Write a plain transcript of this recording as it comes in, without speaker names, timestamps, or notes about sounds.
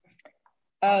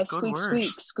Good Squeak, word.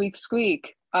 squeak, squeak,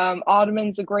 squeak.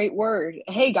 Ottoman's a great word.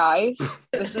 Hey guys,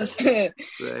 this is Sick.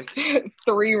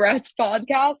 Three Rats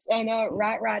podcast, and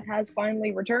Rat Rat has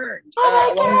finally returned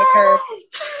Oh along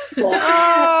with her.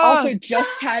 Also,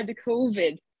 just had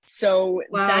COVID, so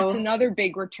that's Wow. another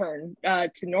big return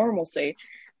to normalcy.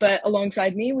 But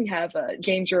alongside me, we have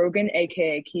James Rogan,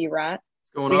 aka Key Rat.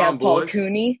 What's going We on, have Paul boys?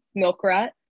 Cooney, Milk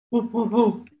Rat, Woo, woo,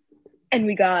 woo. and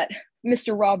we got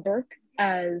Mr. Rob Burke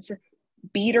as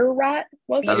Beater Rat.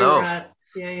 Was it? Hello. Rat.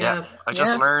 Yeah. Yeah, I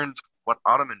just Yeah. learned what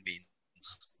Ottoman means.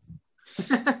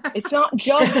 It's not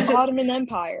just Ottoman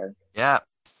Empire. Yeah,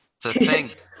 it's a thing.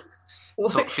 What?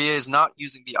 Sophia is not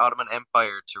using the Ottoman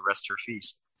Empire to rest her feet.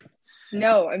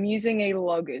 No, I'm using a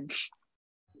luggage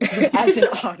as an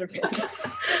Ottoman.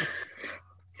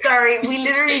 Sorry, we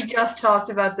literally just talked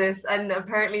about this, and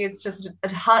apparently it's just a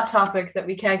hot topic that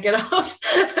we can't get off.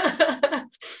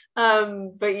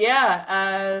 But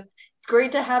yeah, it's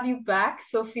great to have you back,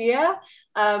 Sophia.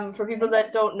 For people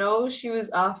that don't know, she was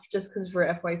off just because of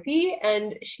her FYP,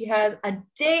 and she has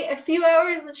a few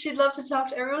hours that she'd love to talk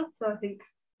to everyone. So I think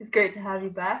it's great to have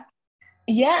you back.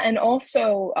 Yeah, and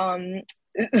also,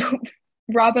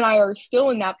 Rob and I are still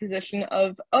in that position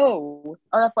of, our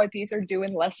FYPs are due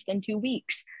in less than 2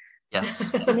 weeks.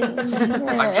 Yes.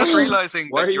 I'm just realizing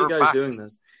Why that are you you're guys back. doing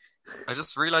this? I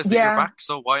just realized that Yeah. you're back,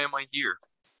 so why am I here?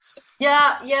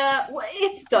 Yeah, well,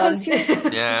 it's done.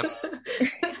 Yeah.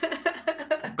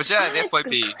 But yeah, the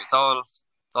FYP, it's all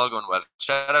going well.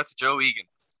 Shout out to Joe Egan,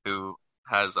 who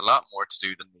has a lot more to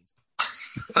do than me.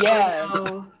 Yeah,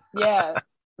 Oh, yeah.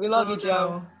 We love you,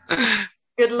 Joe. no.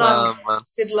 Good luck. Man.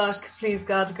 Good luck. Please,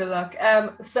 God, good luck.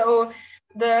 So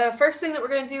the first thing that we're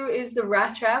going to do is the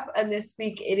rat trap, and this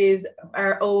week it is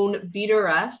our own Beater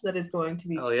Rat that is going to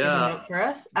be Hell giving yeah. out for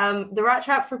us. The rat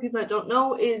trap, for people that don't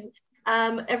know, is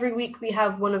every week we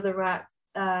have one of the rats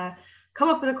come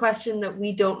up with a question that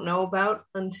we don't know about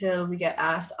until we get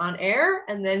asked on air,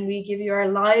 and then we give you our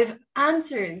live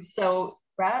answers. So,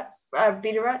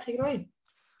 Beater Rat, take it away.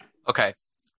 Okay.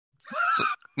 So,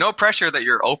 no pressure that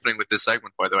you're opening with this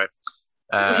segment, by the way.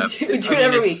 We do it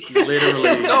every it's week.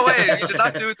 literally- No way, you did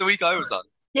not do it the week I was on.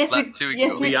 Yes, Like 2 weeks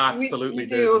yes, ago. We absolutely you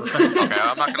do. Okay,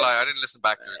 I'm not gonna lie, I didn't listen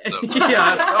back to it, so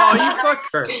Yeah. Oh, you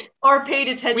fucker. Or paid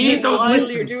attention We need those while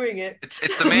listens. you're doing it.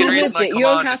 it's the main reason I You come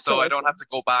don't on have is so to I don't listen. have to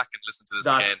go back and listen to this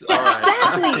That's again. all right.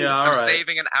 Exactly. Yeah, all I'm right.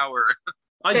 saving an hour.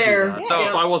 I'd Fair. do that. So-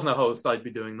 If I wasn't a host, I'd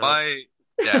be doing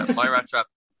that. My rat trap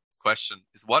question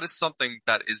is: what is something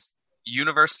that is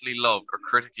universally loved or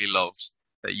critically loved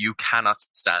that you cannot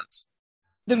stand?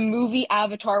 The movie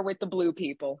Avatar with the blue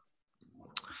people.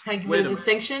 Thank you Wait for a the minute.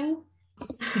 distinction.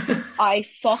 I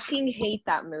fucking hate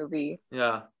that movie.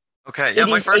 Yeah. Okay, yeah, It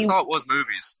my is first a- thought was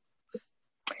movies.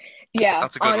 Yeah,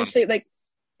 That's a good one. honestly, like,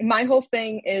 my whole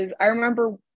thing is, I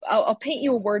remember, I'll paint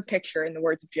you a word picture in the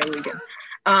words of Joe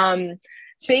Egan.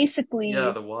 Basically,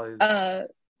 Yeah, the wise.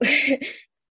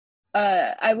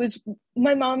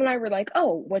 my mom and I were like,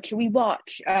 oh, what should we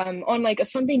watch? On like a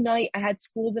Sunday night, I had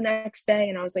school the next day,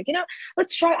 and I was like,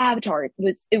 let's try Avatar.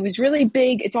 It was really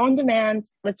big. It's on demand.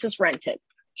 Let's just rent it.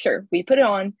 Sure, we put it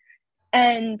on,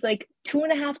 and like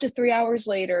 2.5 to 3 hours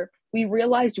later, we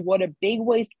realized what a big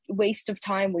waste of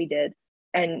time we did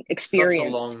and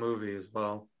experienced. Such a long movie as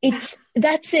well.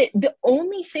 That's it. The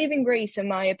only saving grace, in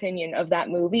my opinion, of that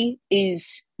movie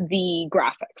is the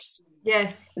graphics.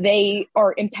 Yes. They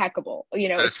are impeccable. The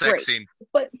It's sex great. scene,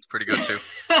 But it's pretty good too.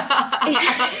 but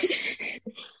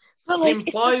It like,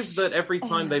 implies that every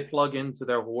time they plug into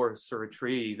their horse or a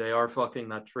tree, they are fucking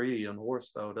that tree and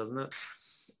horse, though, doesn't it?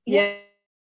 Yeah.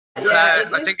 I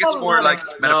think it's more like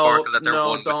metaphorical that they're no,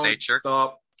 one don't with nature.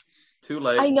 Stop. Too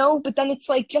late. I know, but then it's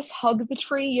like, just hug the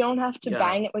tree. You don't have to Yeah.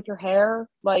 bang it with your hair.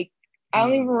 Like, I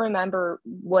don't even remember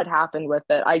what happened with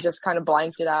it. I just kind of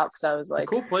blanked it out because I was It's a like,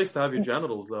 cool place to have your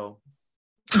genitals, though.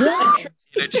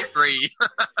 In a tree.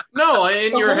 No,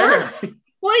 in The your horse? hair.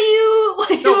 What are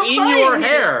you No, in your implying?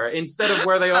 hair instead of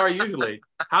where they are usually.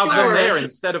 Have Sure. them there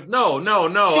instead of no.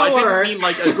 I Sure. didn't mean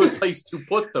like a good place to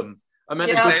put them. I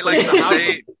meant Yeah. a You good say place like to you have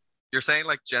say them. you're saying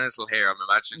like genital hair. I'm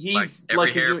imagining like He's every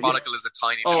like, hair you- follicle is a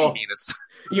tiny Oh. little penis.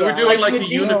 You were Yeah. doing like a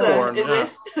Medusa, unicorn. is Yeah.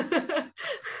 it?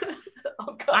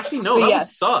 Oh, God. Actually, no, But that yeah. would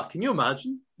suck. Can you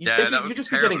imagine? Yeah, that would you'd be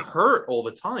just be getting terrible. hurt all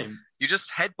the time. You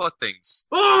just headbutt things.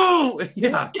 Oh,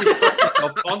 yeah, just hurt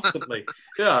yourself constantly.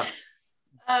 Yeah,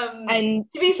 and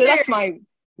to be so fair, that's my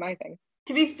thing.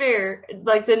 to be fair,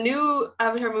 like the new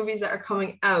Avatar movies that are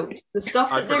coming out, the stuff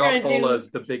I that they're forgot going to do. Paula's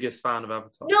the biggest fan of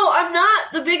Avatar. No, I'm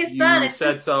not the biggest fan. You It's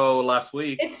said just, so last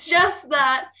week. it's just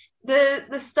that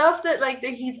the stuff that like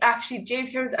that James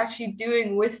Cameron's actually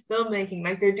doing with filmmaking,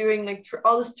 like they're doing like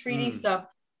all this 3D stuff.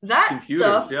 that computers,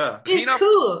 stuff yeah. is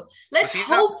cool. Let's he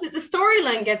hope that the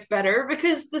storyline gets better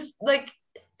because this,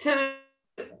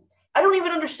 I don't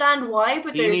even understand why,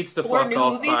 but He there's needs to 4 fuck new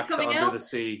off movies back to coming Under out. the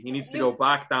Sea. He needs to go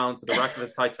back down to the wreck of the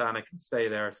Titanic and stay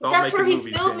there. Stop That's making where he's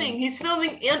movies, filming. James. He's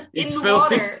filming in the filming,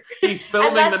 water. He's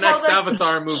filming the that's how next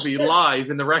Avatar movie live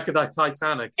in the wreck of that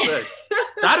Titanic. Sick.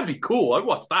 That'd be cool. I'd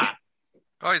watch that.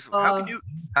 Guys, how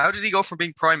did he go from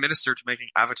being prime minister to making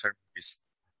Avatar movies?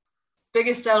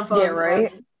 Biggest downfall. Yeah,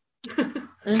 right.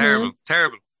 Terrible.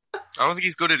 I don't think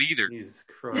he's good at either. Jesus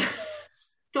Christ.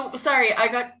 So sorry, I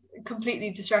got completely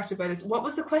distracted by this. What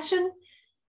was the question?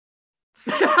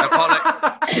 Now,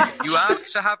 Paula, you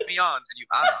asked to have me on, and you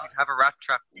asked me to have a rat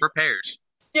trap prepared.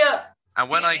 Yeah. And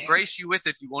when I grace you with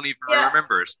it, you won't even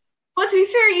remember it. But to be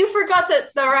fair, you forgot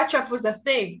that the rat trap was a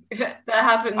thing that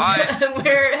happened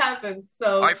where it happened.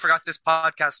 So I forgot this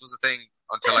podcast was a thing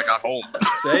until I got home.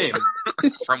 Same.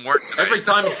 From work today. Every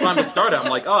time it's time to start it, I'm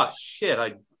like, oh shit,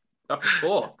 I got to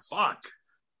talk. Fuck.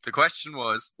 The question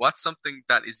was, what's something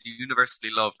that is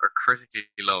universally loved or critically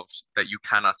loved that you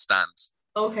cannot stand?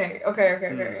 Okay.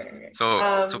 So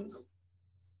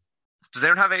does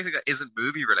anyone have anything that isn't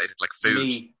movie related, like food?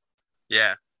 Me.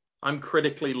 Yeah. I'm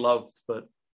critically loved, but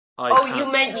I can't.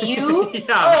 You meant you?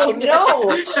 Yeah. Oh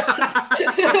no.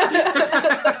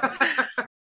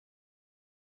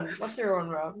 What's your own,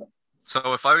 Rob?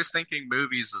 So if I was thinking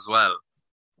movies as well,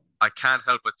 I can't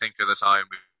help but think of the time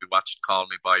we watched Call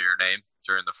Me By Your Name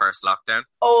during the first lockdown.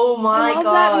 Oh my I love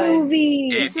god. that movie.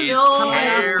 It is No.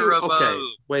 terrible. Okay,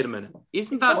 wait a minute.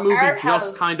 Isn't that So movie art just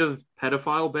house. kind of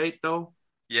pedophile bait, though?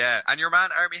 Yeah, and your man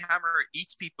Armie Hammer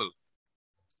eats people.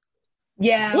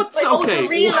 Yeah. What's Wait, the okay?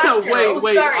 real actor.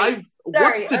 Wait. Sorry.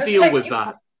 What's the I was deal like, with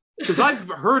that? Because I've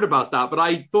heard about that, but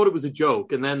I thought it was a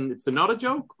joke, and then it's not a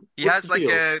joke. He What's has the like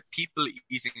deal? a people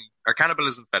eating or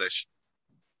cannibalism fetish.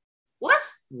 What?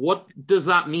 What does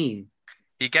that mean?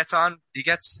 He gets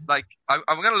like I'm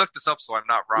gonna look this up so I'm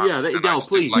not wrong. Yeah, there you and I go,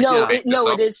 just didn't please. like No, yeah. make this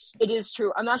up. it is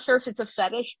true. I'm not sure if it's a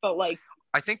fetish, but like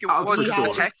I think it Oh, was for because sure.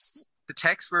 the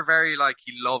texts were very like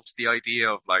he loved the idea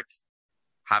of like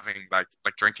having like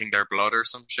drinking their blood or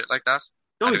some shit like that.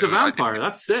 No, And he's it a was- I vampire. think-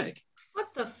 That's sick. What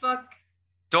the fuck?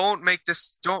 Don't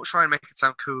try and make it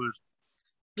sound cool.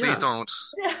 Please don't.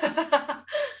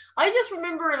 I just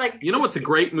remember like You know what's a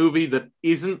great movie that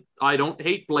isn't? I don't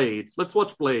hate Blade. Let's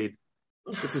watch Blade.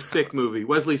 It's a sick movie.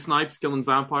 Wesley Snipes killing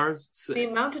vampires. Sick. the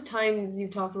amount of times you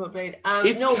talked about Blade.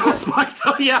 It's No, so but fucked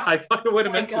up. Yeah, I fucking would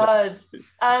oh have my mentioned it.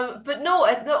 god. But no,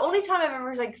 the only time I've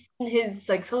ever like seen his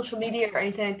like social media or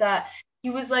anything like that, he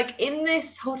was like in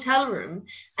this hotel room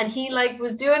and he like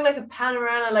was doing like a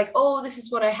panorama, like, oh, this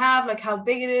is what I have, like how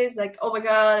big it is, like, oh my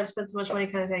god, I've spent so much money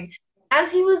kind of thing.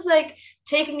 As he was like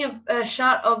taking a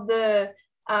shot of the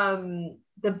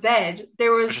bed,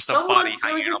 there was There's just a someone, body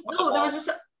there was hanging just, up on the there was walls.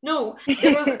 just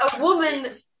there was a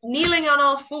woman kneeling on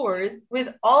all fours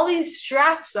with all these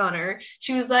straps on her.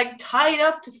 She was like tied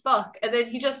up to fuck, and then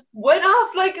he just went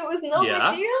off like it was no Yeah,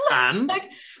 big deal. and?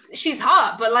 Like, she's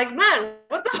hot, but like, man,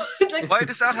 what the like? Why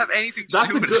does that have anything to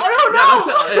That's do a with good. it?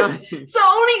 I don't know. Yeah, So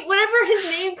only whenever his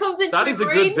name comes into that my is a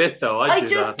brain, good bit, though. I do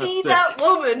just that. see That's sick. that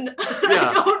woman. Yeah,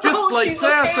 I don't just know. like She's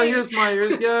so. okay. Here's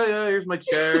my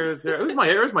chairs.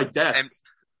 Here's my desk.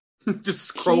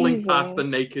 Just scrolling Jesus. past the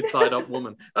naked, tied up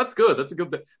woman. That's good. That's a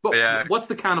good bit. But Yeah. what's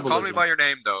the cannibalism? Call Me By Your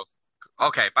Name, though.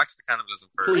 Okay, back to the cannibalism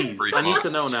for Please, brief I need moment. to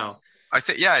know now. I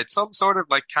think it's some sort of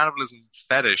like cannibalism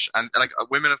fetish, and like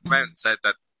women have come out and said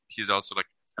that he's also like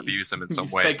abused them in some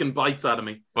He's way. taking bites out of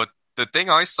me. But the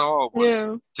thing I saw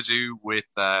was to do with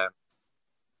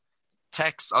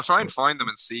texts. I'll try and find them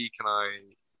and see can I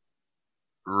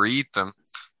read them.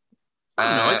 I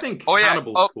don't know. I think oh, yeah.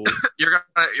 cannibal's Oh. cool. You're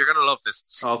gonna love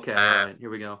this. Okay, all right. Here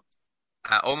we go.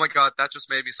 Oh my god, that just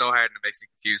made me so hard and it makes me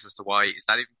confused as to why. Is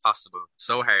that even possible?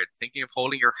 So hard. Thinking of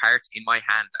holding your heart in my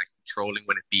hand and controlling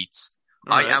when it beats.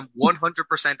 All I right. am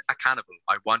 100% a cannibal.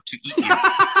 I want to eat you.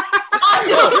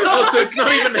 Oh, so it's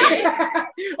not even.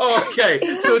 Oh, okay.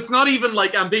 So it's not even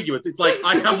like ambiguous. It's like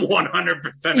I am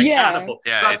 100% a Yeah. cannibal.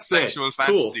 Yeah, That's it's sick. sexual Cool.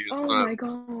 fantasy. as Oh well. my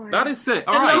god. That is sick.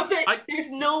 All I love right. that there's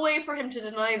no way for him to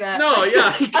deny that. No,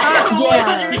 yeah, he I am can't.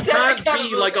 Yeah. He 100% can't be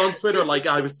cannibal. like on Twitter like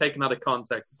I was taken out of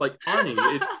context. It's like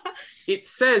Arnie. It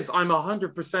says I'm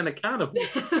 100% a cannibal.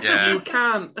 Yeah. You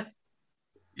can't.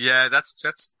 Yeah, that's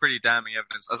pretty damning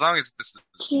evidence. As long as this is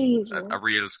Jesus. a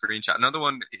real screenshot. Another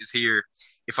one is here.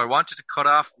 If I wanted to cut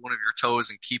off one of your toes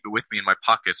and keep it with me in my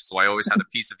pocket, so I always had a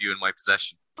piece of you in my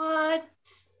possession. What?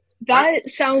 That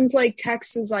sounds like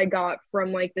texts I got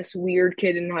from like this weird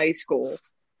kid in high school.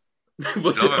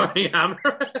 Was it No. Arnie Hammer?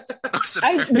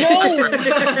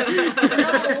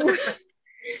 No.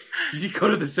 Did you go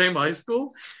to the same high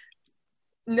school?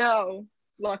 No,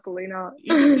 luckily not. He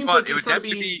just seems But like it he's would trying to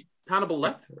definitely be be. Hannibal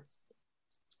Lecter.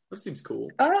 That seems cool.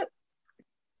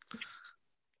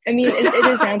 I mean, it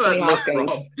is Anthony That look,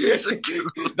 Hopkins.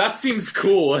 Rob. That seems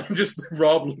cool. And just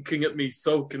Rob looking at me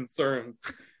so concerned.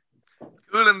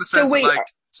 Cool in the So sense wait, of like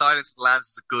Silence of the Lambs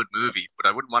is a good movie, but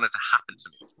I wouldn't want it to happen to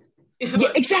me.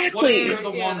 Yeah, exactly. What are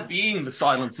the Yeah. ones being the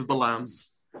Silence of the Lambs?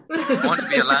 I want to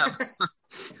be a lamb.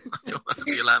 I don't want to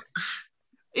be a lamb.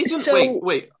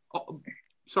 Wait. Oh,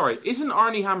 sorry. Isn't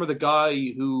Arnie Hammer the guy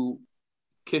who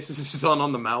kisses his son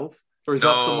on the mouth? Or is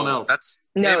that someone else? That's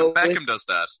No, David Beckham does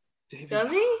that. Does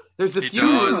he? There's a He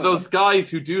few of does. those guys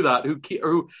who do that.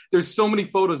 Who there's so many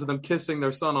photos of them kissing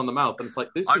their son on the mouth, and it's like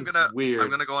this is weird. I'm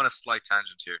gonna go on a slight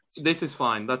tangent here. This is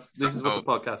fine. This is what the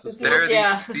podcast is for. There are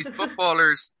Yeah. these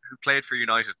footballers who played for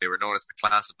United. They were known as the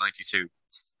class of '92,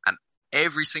 and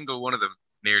every single one of them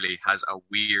nearly has a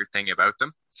weird thing about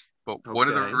them. But one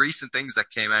of the Okay. recent things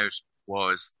that came out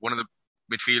was one of the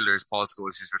midfielders, Paul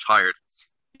Scholes, who's retired.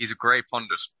 He's a great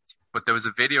pundit, but there was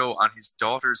a video on his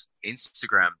daughter's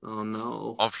Instagram Oh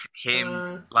no. of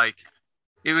him, like,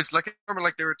 it was like, I remember,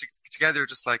 like, they were together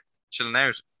just, like, chilling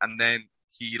out, and then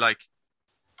he, like,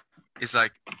 is,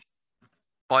 like,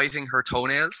 biting her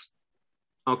toenails,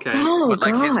 Okay. Oh, but,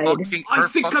 like, his God. fucking, I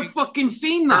think I've fucking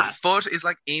seen her that. foot is,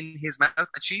 like, in his mouth,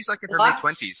 and she's, like, in her What?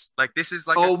 mid-20s. Like, this is,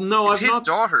 like, Oh no, it's I've his not.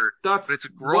 daughter, That's but it's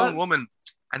a grown what? woman,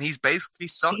 and he's basically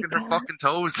sucking her fucking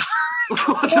toes.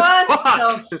 What the What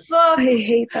fuck? the fuck? I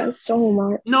hate that so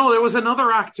much. No, there was another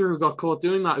actor who got caught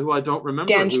doing that who I don't remember.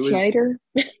 Dan who was- Schneider.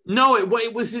 No,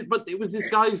 it was this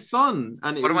guy's son.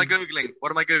 And it What am I was- Googling?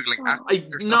 What am I Googling? Oh.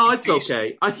 Actor No, sucking it's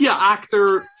feet. okay. Yeah,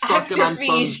 actor sucking Actor on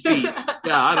son's feet.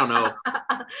 Yeah, I don't know.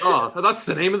 Oh, that's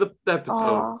the name of the episode.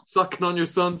 Aw. Sucking on your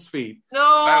son's feet. No.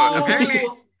 Wow, apparently-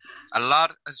 A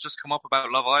lot has just come up about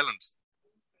Love Island.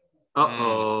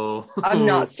 Uh-oh. I'm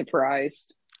not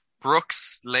surprised.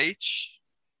 Brooks Leach.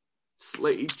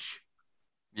 Slage.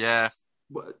 Yeah.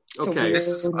 What? It's a Okay.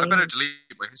 weird- I better delete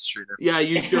my history now. Yeah,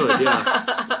 you should,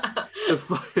 yeah.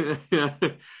 Yeah.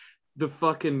 The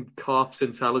fucking cops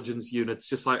intelligence unit's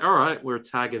just like, all right, we're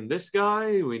tagging this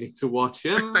guy. We need to watch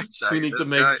him. We're We tagging need to this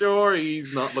make guy. sure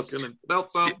he's not looking anything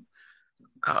else up.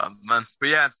 Oh, man. But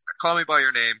yeah, Call Me By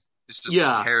Your Name. It's just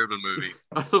Yeah. a terrible movie.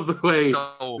 I love the way.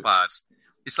 So bad.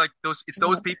 It's like those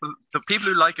people, the people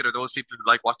who like it are those people who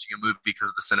like watching a movie because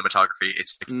of the cinematography.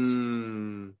 It's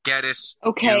like, get it.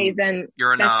 Okay, then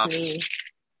You're that's not. me.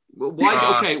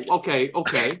 Why?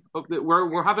 Okay.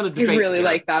 We're having a I debate. really here.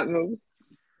 like that movie.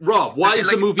 Rob, why is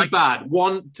the Like, movie bad?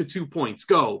 1 to 2 points.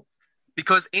 Go.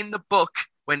 Because in the book,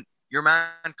 when your man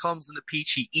comes in the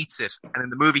peach, he eats it. And in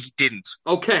the movie, he didn't.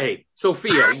 Okay,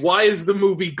 Sophia, why is the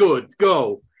movie good?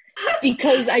 Go.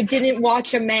 Because I didn't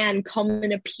watch a man come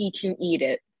in a peach and eat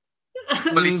it.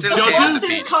 But he still Judges? came in the Watch him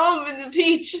peach. come in the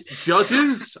peach.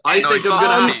 Judges, I No, think he I'm fucks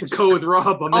gonna the have to peach. go with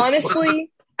Rob on this one.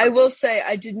 Honestly, I will say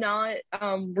I did not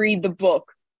read the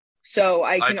book, so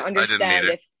I can didn't understand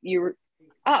either. if you were.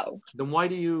 Oh, Then why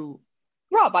do you?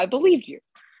 Rob, I believed you.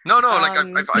 No, like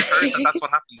Um, I've heard that that's what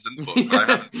happens in the book. But I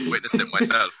haven't witnessed it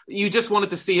myself. You just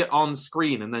wanted to see it on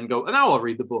screen and then go, and now I'll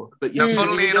read the book. But you Now, didn't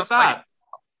funnily even get enough, that.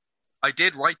 I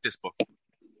did write this book.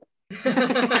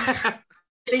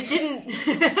 They didn't.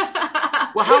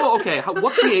 Well, how? Okay,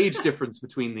 what's the age difference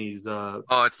between these Oh,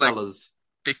 it's like fellas?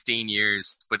 15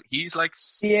 years, but he's like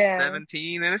Yeah.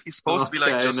 17 in it. He's supposed to be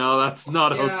like Okay, just no, that's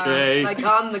not Yeah, okay. like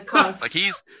on the cusp. like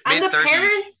he's And mid the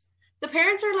 30s.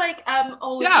 parents are like,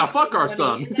 oh Yeah, it's fuck our funny.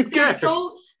 son. Like, Who cares?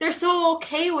 they're so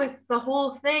okay with the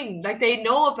whole thing. Like they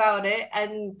know about it,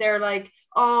 and they're like,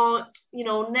 oh,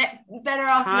 better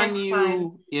off Can next you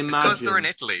time. It's because they're in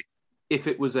imagine Italy. if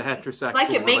it was a heterosexual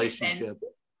Like it makes relationship? sense.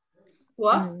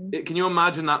 What? Mm. Can you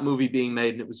imagine that movie being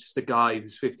made and it was just a guy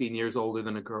who's 15 years older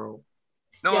than a girl?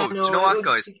 No, Yeah, do you know it what, would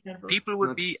guys? be terrible. People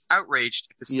would be outraged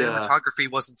if the Yeah.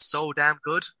 cinematography wasn't so damn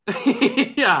good.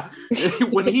 Yeah,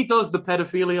 when he does the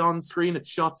pedophilia on screen, it's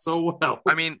shot so well.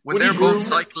 I mean, when When he they're both grooms-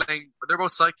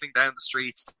 cycling down the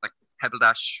streets, like Pebble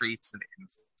Dash streets and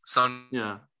sun,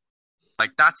 Yeah,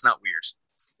 like that's not weird.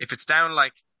 If it's down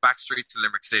like back street to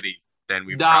Limerick City, then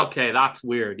we've got okay, that's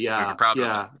weird. Yeah, We have a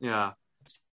problem. Yeah.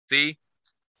 see.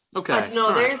 Okay, But no,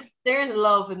 all right. there's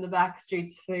love in the back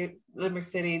streets of Limerick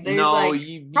City. There's no, like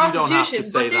you don't have to prostitution,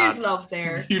 say but there's that. love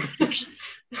there. You-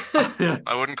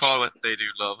 I wouldn't call it what they do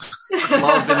love.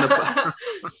 Love in the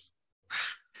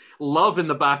Love in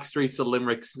the back streets of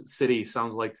Limerick City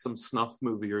sounds like some snuff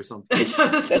movie or something.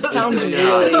 That sounds It's-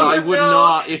 really- I would No.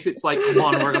 not. If it's like, come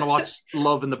on, we're gonna watch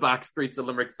Love in the Back Streets of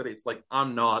Limerick City. It's like,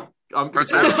 I'm not. I'm gonna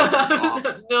What's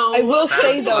that? No. I will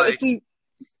say Sounds though, like- if we.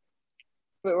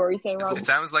 Wait, what were you saying, Rob? It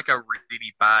sounds like a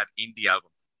really bad indie album.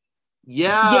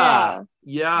 Yeah.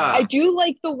 I do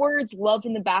like the words "love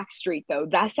in the backstreet" though.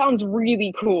 That sounds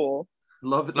really cool.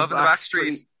 Love in the Love in the Backstreet.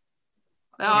 Backstreet.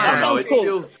 I Yeah. don't know. Sounds It cool.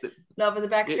 feels. Love in the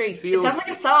Backstreet. It feels- It sounds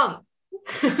like a song.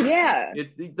 Yeah,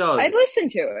 It does. I'd listen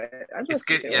to it. I'd It's listen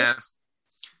good. to Yeah.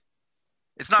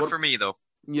 It's not What- for me though.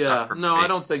 Yeah. Not for No, me. I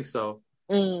don't think so.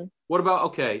 it. Mm. What about,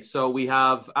 okay, so we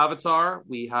have Avatar,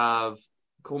 we have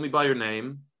Call Me By Your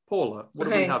Name. Paula, what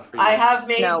do we Okay, have for you? I have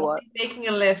made Now what? making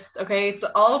a list. Okay, it's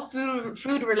all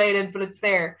food related, but it's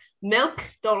there. Milk,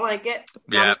 don't like it.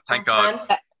 Yeah, Not a thank fan.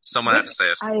 God. Someone had to say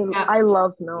it. I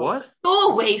love milk. What? Go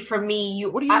away from me, you.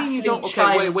 What do you mean you absolute don't? Okay,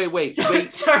 child. wait.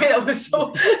 Sorry, that was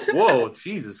so. Whoa,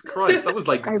 Jesus Christ, that was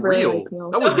like I really real. like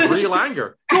milk. That was real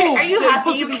anger. Are you Yeah, happy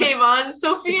it you wasn't came on,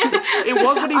 Sophia? It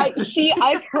wasn't even.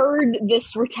 I've heard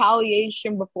this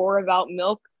retaliation before about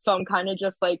milk, so I'm kind of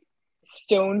just like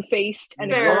stone faced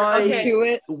and Fair, accustomed okay. to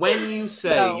it. When you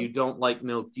say So- you don't like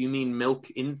milk, do you mean milk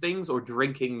in things or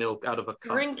drinking milk out of a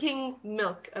cup? Drinking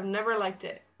milk. I've never liked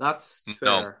it. That's No.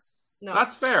 fair. No.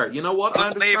 That's fair. You know what? I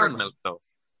It's flavored understand. milk though.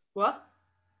 What?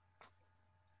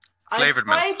 Flavored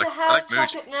milk. I tried to Like- I have like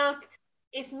Muji. chocolate milk.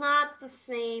 It's not the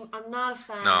same. I'm not a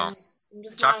fan. No. I'm just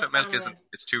not a Chocolate fan milk of isn't. it.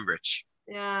 It's too rich.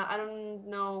 Yeah, I don't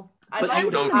know. I But like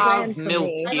you don't milk. have For milk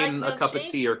me. I like in a cup of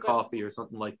tea or milkshakes, but coffee or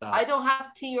something like that. I don't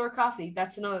have tea or coffee.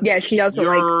 That's another. Yeah, she doesn't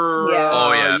like. You're, yeah.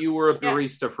 Oh, yeah. You were a Yeah.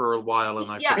 barista for a while, and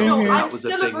I Yeah, forgot no, that I'm was a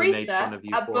still a thing we made barista, fun of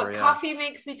you but for. Yeah. coffee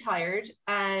makes me tired,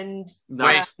 and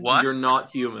That's- Wait, what? You're not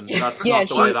human. That's Yeah, not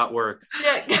the way she- that works.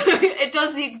 yeah, it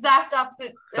does the exact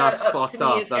opposite That's to fucked me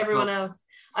up. as That's everyone not- else.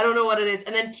 I don't know what it is.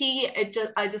 And then tea,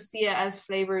 I just see it as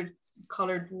flavored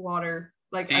colored water.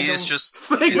 Like I Tea don't, is just.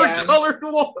 Flavored Yeah. colored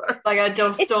water. like I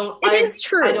just It's- don't. it I, is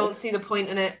true. I don't see the point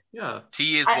in it. Yeah.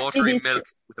 Tea is It watery is milk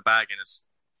with a bag in it.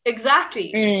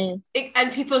 Exactly. Mm.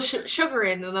 And people sugar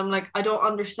in, and I'm like, I don't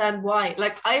understand why.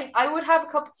 Like I would have a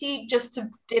cup of tea just to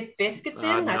dip biscuits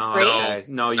in. That's no, great. okay.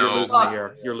 No, you're No. losing me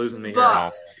here. You're losing me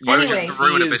But- here. No. Why would Anyway. you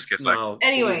ruin a Tea is- biscuit? Like, no,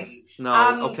 Anyway, tea is-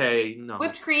 no, okay, no.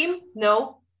 Whipped cream?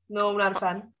 No, I'm not a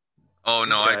fan. oh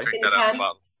no, I Okay. drink In that out of pan? the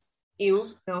bottle. Ew.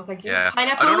 No, thank you. Yeah.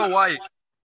 Pineapple? I don't know why.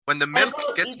 When the milk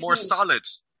Pineapple, gets eat more tea. solid,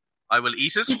 I will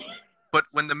eat it. But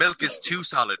when the milk is too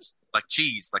solid, like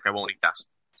cheese, like I won't eat that.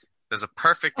 There's a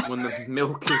perfect When the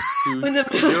milk is too When the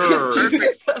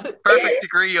pure. perfect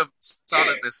degree of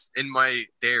solidness in my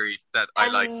dairy that I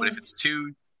like. But if Um, it's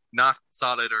too not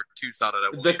solid or too solid, I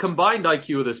won't. The eat it. combined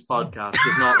IQ of this podcast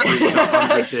does not reach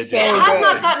 100 It's digits. so It has good.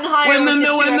 not gotten higher. When the, with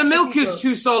mil- two when the extra milk people. is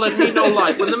too solid, me no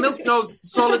like. When the milk no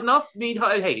solid enough, me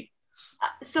hate.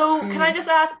 So, can I just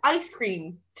ask, ice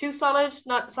cream? Too solid,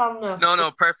 not solid enough?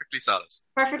 No, perfectly solid.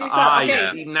 Perfectly solid. Ah, Okay.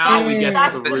 yeah. See, now we get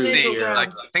That's to the the root See, middle here. ground.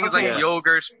 like things Okay. like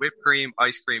yogurt, whipped cream,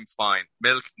 ice cream, fine.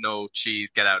 Milk, no.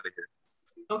 Cheese, get out of here.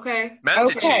 Okay.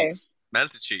 Melted Okay. cheese,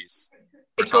 melted cheese.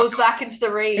 We're It goes talking- back into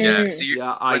the range. Yeah, Mm. see, you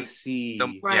Yeah, I when- see.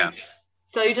 Right. Yeah.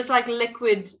 So you just like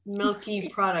liquid, milky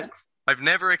products. I've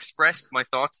never expressed my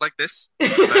thoughts like this.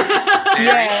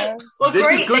 Yeah. Well, This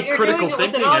great is good that you're critical doing it with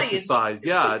thinking an audience. exercise.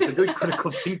 Yeah, it's a good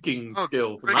critical thinking Oh,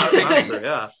 skill to critical thinking. master.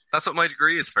 Yeah. That's what my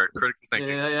degree is for, critical Yeah,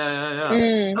 thinking. yeah.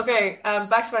 Mm. Okay,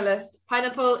 back to my list.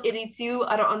 Pineapple, it eats you.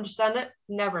 I don't understand it.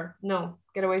 Never. No.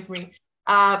 Get away from me.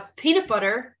 Peanut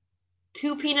butter,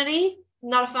 too peanutty.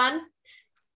 Not a fan.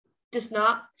 Just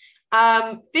not.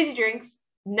 Fizzy drinks,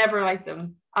 never like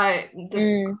them. I just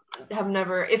Mm. have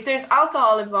never. If there's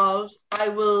alcohol involved, I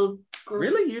will.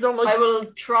 Really? You don't like? I will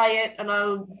try it, and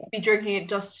I'll be drinking it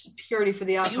just purely for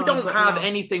the alcohol. You don't but have no.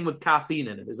 anything with caffeine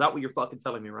in it. Is that what you're fucking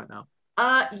telling me right now?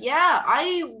 Yeah,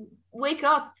 I wake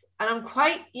up and I'm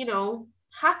quite,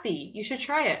 happy. You should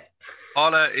try it.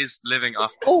 Paula is living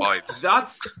off the Oh. vibes.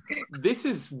 This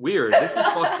is weird. This is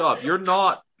fucked up. You're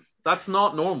not. That's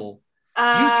not normal.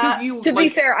 You To be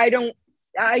like, fair,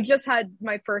 I just had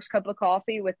my first cup of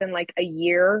coffee within like a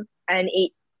year, and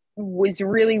it was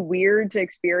really weird to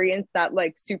experience that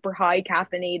like super high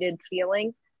caffeinated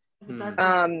feeling.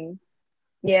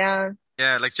 Yeah.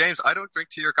 Yeah, like James, I don't drink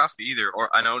tea or coffee either, or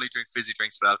I only drink fizzy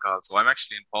drinks with alcohol, so I'm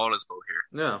actually in Paula's boat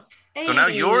here. Yeah. So now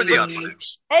you're the odd fruit.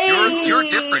 Hey. You're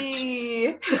different.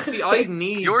 See, I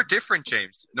need. You're different,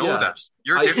 James. Know Yeah. that.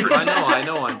 You're different. I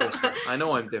know I'm different. I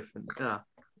know I'm different. Yeah.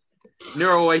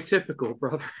 Neuroatypical,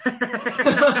 brother.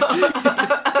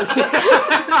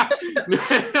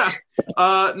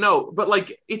 No, but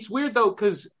like it's weird though,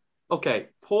 because okay,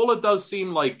 Paula does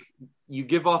seem like you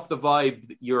give off the vibe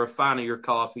that you're a fan of your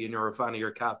coffee and you're a fan of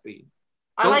your caffeine.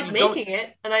 I Don't like you- don't- making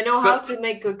it, and I know how But to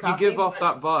make good coffee. You give off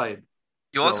but that vibe.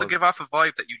 You also give off a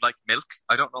vibe that you like milk.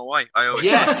 I don't know why. I always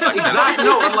Yes, like milk. exactly.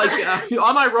 No, I'm like,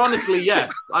 unironically,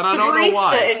 yes. And I The don't know barista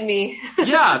why. in me.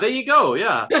 Yeah, there you go,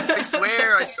 yeah. I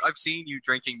swear I've seen you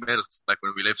drinking milk like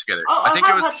when we lived together. Oh, I think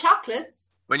it was hot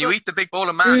chocolates. when you eat the big bowl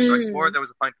of mash. I swore there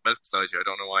was a pint of milk beside you. I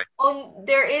don't know why.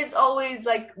 There is always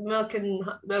like milk and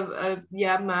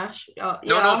mash. No, but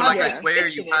like I yeah. swear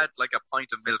you had like a pint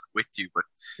of milk with you, but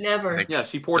Never. I think- Yeah,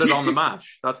 she poured it on the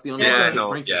mash. That's the only way yeah, to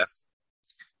no, drink it. yeah.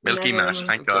 Milky Never. mash,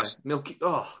 thank Okay. God. Milky.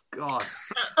 Oh God.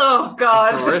 Oh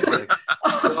God. Horrific.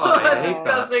 Oh, I that's hate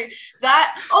that. disgusting.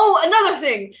 Oh, another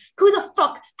thing. Who the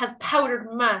fuck has powdered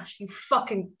mash? You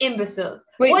fucking imbeciles.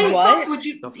 Wait, Why the what? fuck would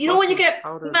you? The You know when you fucking get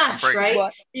powdered- mash, I'm right?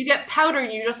 What? You get powder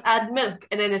and you just add milk,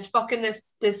 and then it's fucking this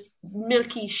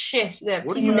milky shit that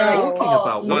What are people you are No. talking oh,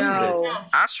 about? What's no. this?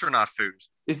 Astronaut food.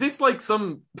 Is this like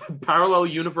some parallel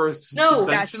universe No,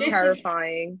 That's convention? This is-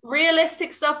 terrifying.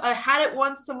 Realistic stuff. I had it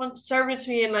once. Someone served it to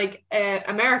me in like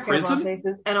America of all Prison?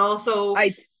 places, and also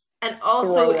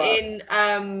Throw up.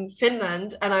 in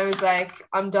Finland. And I was like,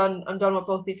 I'm done with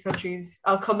both these countries.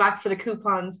 I'll come back for the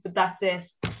coupons, but that's it.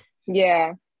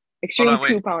 Yeah. Extreme Hold on,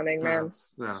 wait. couponing, man.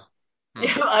 Yeah.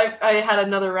 Yeah, I had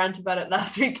another rant about it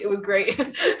last week. It was great.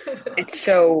 It's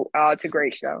a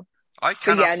great show. I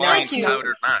cannot yeah, no, find thank you.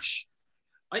 powdered mash.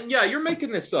 Yeah, you're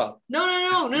making this up.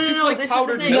 No. Is this No. like This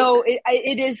powdered is the thing. milk? No,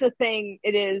 it is a thing.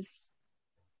 It is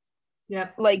Yeah.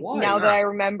 like Why? now that I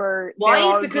remember. there Why?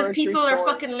 are Because grocery people are stores.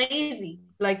 fucking lazy.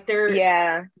 Like they're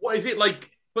Yeah, What is it like?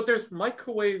 But there's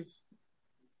microwave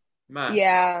mash.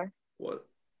 yeah. What?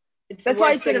 It's the That's why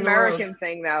worst it's an thing in the world. American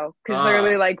thing, though, because Ah. they're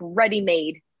really like ready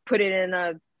made. Put it in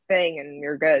a thing, and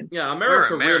you're good. Yeah,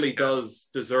 America We're really America. does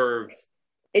deserve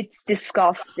It's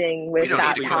disgusting with don't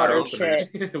that need to powdered eat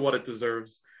shit. what it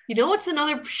deserves. You know what's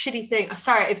another shitty thing?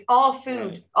 Sorry, it's all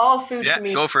food. Right. All food Yeah, for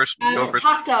me. go for it. Go for it.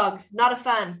 Hot dogs, not a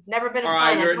fan. Never been a All fan.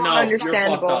 right, I you're don't no,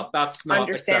 Understandable. you're fucked up. That's not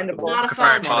Understandable. acceptable. Not a That's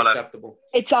fan. not Paula. acceptable.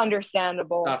 It's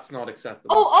understandable. That's not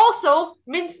acceptable. Oh, also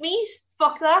mincemeat.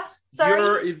 Fuck that.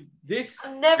 Sorry. This.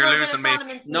 I've never You're been losing a fan me. of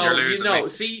mincemeat. No, You're you losing know.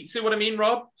 me. See what I mean,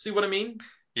 Rob? See what I mean?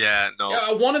 Yeah, no.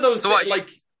 Yeah, one of those So what, like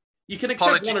you can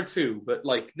Paula, accept one or two, but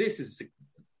like this is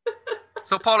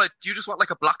So, Paula, do you just want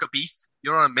like a block of beef?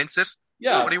 You don't want to mince it?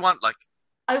 yeah. What do you want? Like,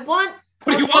 I want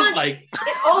What do you want, like?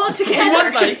 it all What do together. you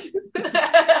want, like?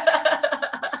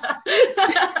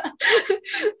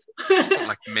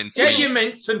 like mince Get your meat?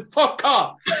 mince and fuck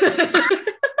off.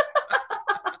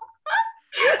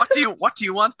 What do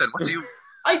you want then? What do you?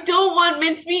 I don't want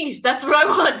mincemeat. That's what I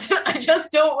want. I just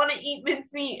don't want to eat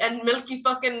mincemeat and milky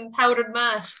fucking powdered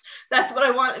mash. That's what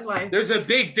I want in life. There's a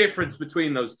big difference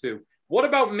between those two. What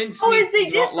about mincemeat? Oh, is do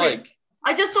it you not different? like?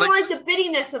 I just It's don't like- like the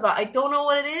bittiness of it. I don't know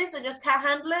what it is. I just can't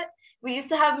handle it. We used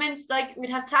to have we'd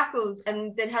have tacos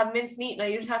and they'd have mincemeat and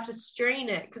I'd have to strain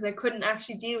it because I couldn't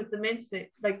actually deal with the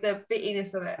like the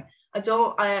bittiness of it.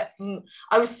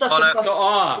 I was such Paula, a fucking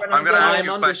So, when I'm gonna young. ask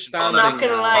you a question, understanding Paula. I'm not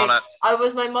gonna now. lie. Paula, I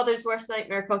was my mother's worst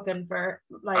nightmare cooking for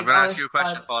like. I'm gonna ask honest you a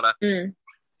question, God. Paula. Mm.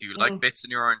 Do you like bits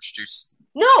in your orange juice?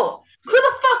 No, who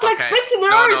the fuck likes bits in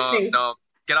their orange juice? No.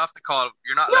 Get off the call.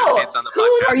 You're not No, allowed kids on the who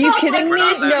podcast. Are you It's not kidding like we're me?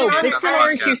 not allowed No, kids bits on and the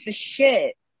orange podcast. juice is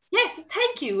shit. Yes,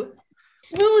 thank you.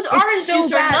 Smooth orange It's so juice or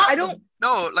bad. not? I don't.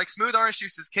 No, like smooth orange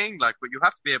juice is king, like, but you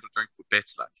have to be able to drink with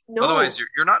bits, like. No. Otherwise,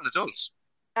 you're not an adult.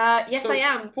 Yes, So, I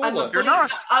am. Paula, I'm You're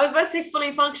not. I was about to say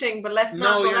fully functioning, but let's No,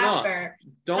 not go you're that not. far.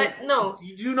 Don't. No.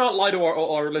 You do not lie to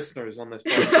our listeners on this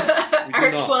podcast.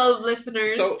 Our not. 12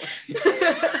 listeners. So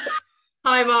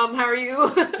Hi, Mom. How are you?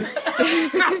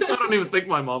 I don't even think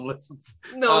my mom listens.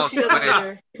 No, Oh, she doesn't wait.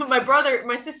 either.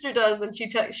 My sister does, and she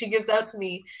gives out to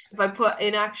me if I put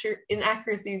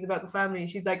inaccuracies about the family.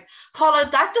 She's like, Paula,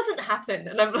 that doesn't happen,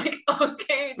 and I'm like,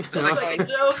 okay, it's just like a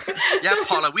joke. Yeah,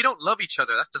 Paula, we don't love each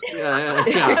other. That doesn't.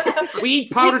 Yeah. We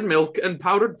eat powdered milk and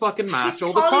powdered fucking mash We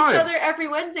all the call each time. other every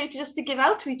Wednesday just to give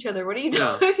out to each other. What are you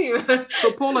Yeah. talking about?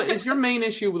 So, Paula, is your main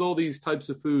issue with all these types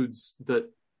of foods that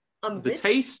the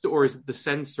taste, or is it the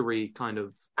sensory kind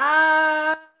of?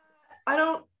 I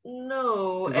don't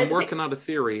know. 'Cause I'm working out a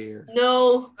theory here.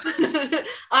 No,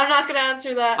 I'm not going to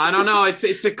answer that. I don't know. It's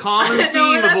a common No, theme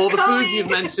we're of all not the coming. foods you've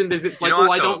mentioned. Is it's You like, know oh,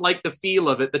 what, I though? don't like the feel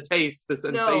of it, the taste, the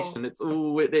sensation. It's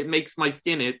it makes my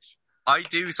skin itch. I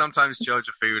do sometimes judge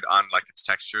a food on like its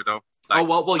texture, though. Like, Oh,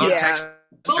 well, some yeah.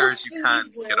 textures you Most can't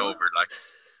foods get will. over. Like,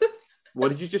 What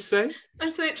did you just say?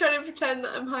 I'm just trying to pretend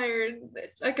that I'm higher,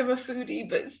 like I'm a foodie,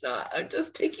 but it's not. I'm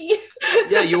just picky.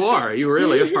 Yeah, you are. You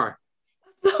really are.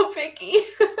 So picky.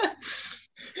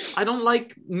 I don't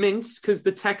like mince because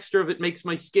the texture of it makes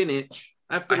my skin itch.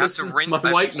 I have to, I have to listen rinse, my I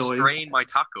have white to noise. strain my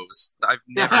tacos. I've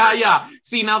never. Yeah, yeah.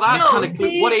 See, now that No, kind of.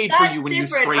 see, What age were that's you when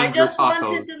different. you strained your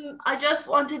tacos? I just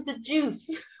wanted the juice.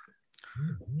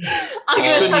 I'm You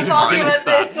gonna couldn't stop even talking finish about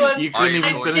that. this one. You couldn't I'm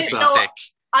even going to finish be that. sick.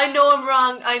 I know I'm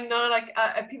wrong. I know,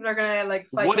 like, people are gonna like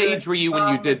fight. What me, age like, were you when oh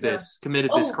you my did God. this?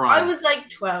 Committed this Oh, crime? I was like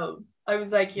 12. I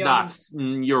was like young.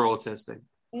 You're autistic.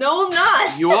 No, I'm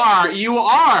not. You are. You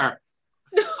are.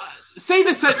 Say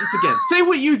the sentence again. Say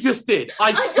what you just did.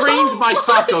 I strained my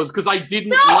tacos because I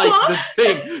didn't like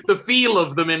the feel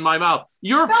of them in my mouth.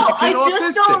 You're No, fucking I autistic.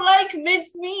 just don't like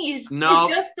mincemeat. No, I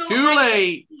just don't too like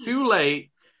late. Too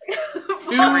late. Fuck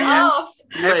Too off.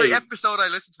 Every late. episode I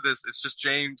listen to this, it's just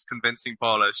James convincing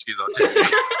Paula she's autistic.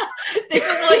 This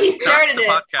is why he That's started the it.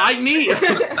 podcast. I need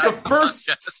the That's the first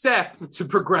podcast. step to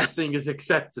progressing is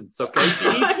acceptance. Okay,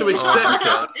 she needs to Oh my accept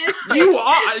God. it. You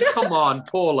are. Come on,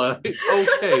 Paula. It's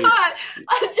okay.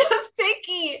 I'm just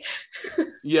picky.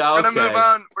 Yeah, We're okay. gonna move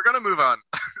on. We're gonna move on.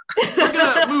 We're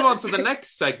gonna move on to the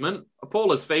next segment,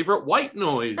 Paula's favorite white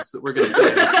noise that we're gonna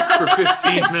play for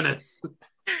 15 minutes.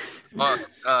 Well,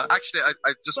 actually,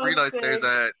 I just Fuck's realized sake.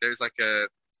 there's like a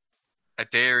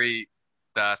dairy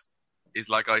that is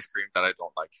like ice cream that I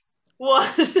don't like. What?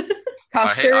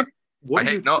 Custard, What I do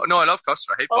hate you- no, I love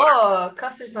custard. I hate butter. Oh,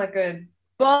 custard's not good.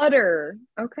 butter.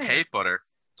 I Okay. hate butter.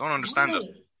 Don't understand it.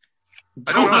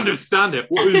 I I don't don't know. understand it.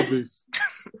 What is this?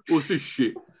 What's this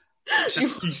shit? It's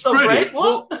just You So spread bread? it.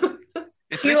 What?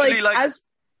 it's See, literally like as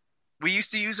we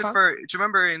used to use it Huh? for. Do you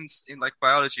remember in like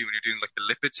biology when you're doing like the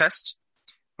lipid test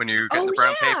when you're getting Oh, the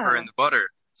brown yeah. paper and the butter?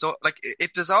 So like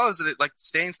it dissolves and it like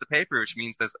stains the paper, which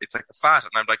means it's like the fat.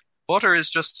 And I'm like, butter is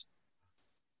just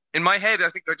in my head. I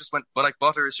think I just went, but like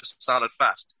butter is just solid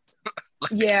fat.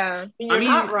 yeah. You're I mean,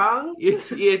 not wrong.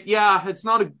 It's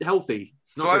not healthy.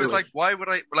 So I was like, why would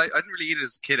I? Well, I didn't really eat it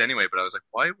as a kid anyway, but I was like,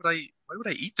 why would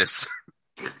I eat this?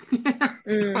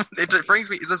 Mm. It brings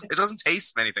me. It doesn't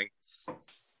taste of anything,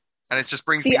 and it just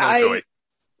brings See, me no joy.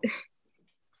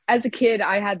 As a kid,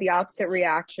 I had the opposite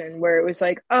reaction where it was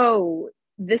like, oh,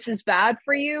 this is bad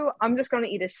for you. I'm just going to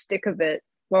eat a stick of it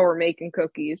while we're making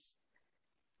cookies.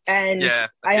 And Yeah,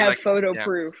 I feel have like- photo yeah.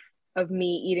 proof of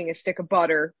me eating a stick of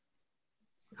butter.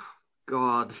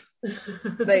 God, Like,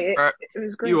 it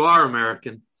was great. you are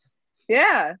American.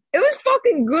 Yeah. It was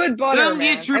fucking good butter, Come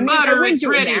man. get your I mean, I butter. wouldn't It's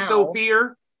do it ready, now. Sophia.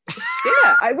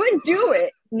 Yeah, I wouldn't do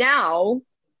it now,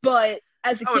 but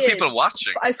as a Oh, with kid, people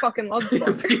watching, I fucking loved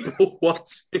butter. People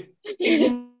watching.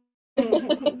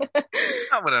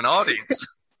 not with an audience.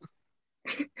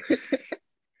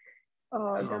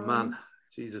 Oh, Oh God. man,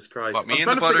 Jesus Christ! What me I'm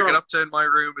and the trying to butter figure get out- up to in my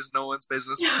room is no one's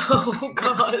business. Oh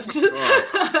God.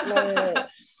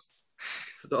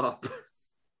 Stop.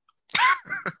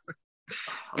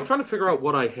 I'm trying to figure out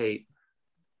what I hate,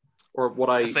 or what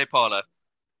I. I'd say Paula.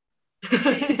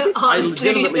 I Honestly,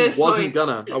 legitimately at this wasn't point.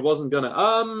 gonna. I wasn't gonna.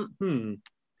 I don't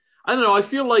know. I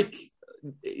feel like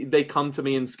they come to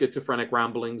me in schizophrenic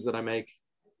ramblings that I make,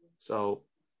 so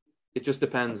it just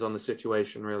depends on the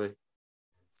situation, really.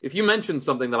 If you mention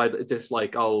something that I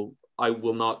dislike, I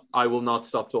will not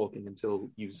stop talking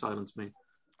until you silence me.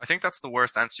 I think that's the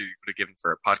worst answer you could have given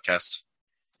for a podcast.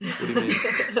 What do you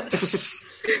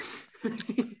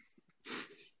mean?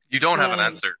 You don't have an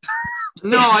answer.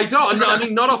 No, I don't. No, I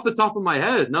mean, not off the top of my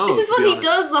head. No. This is to what be he honest.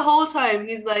 does the whole time.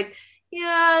 He's like,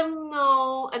 yeah,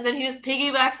 no, and then he just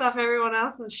piggybacks off everyone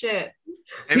else's shit.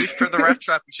 Maybe for the rap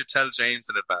trap, we should tell James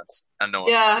in advance and no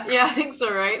one Yeah, else. yeah, I think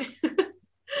so, right?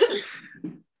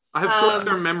 I have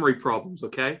short-term memory problems.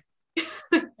 Okay.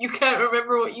 You can't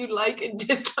remember what you like and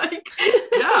dislike.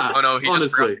 Yeah. Oh no, he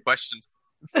just forgot honestly. the question.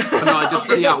 No, I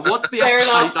just yeah. What's the? Fair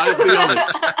enough. I'll be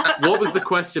honest. What was the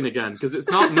question again? Because it's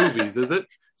not movies, is it?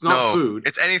 It's not No, food.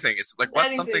 it's anything. It's like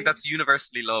what's something Anything. that's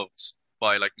universally loved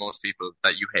by like most people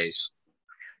that you hate.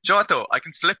 Do you know what though? I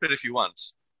can flip it if you want.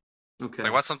 Okay.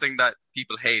 Like what's something that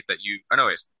people hate that you? Oh no,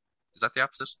 wait. Is that the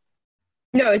opposite?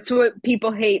 No, it's what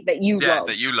people hate that you Yeah, love.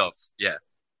 that you love. Yeah.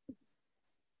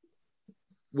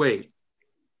 Wait.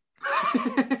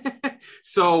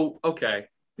 So okay,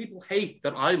 people hate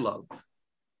that I love.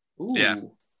 Ooh. Yeah.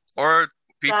 Or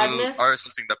people, Sadness. or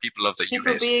something that people love that you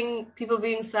hate. People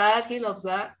being sad, he loves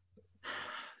that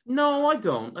No, I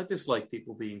don't. I dislike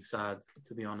people being sad,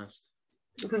 to be honest.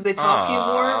 because they talk to you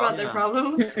more about their yeah.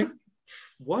 problems.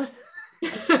 What?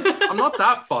 I'm not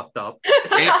that fucked up.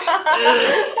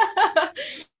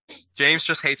 James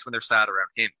just hates when they're sad around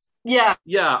him. Yeah,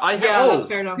 Yeah, yeah,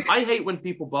 fair enough. I hate when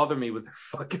people bother me with their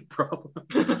fucking problems.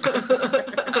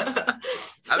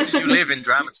 How did you live in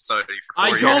drama society for 4 I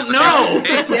years? don't if you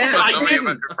know. hate Yeah. I somebody didn't.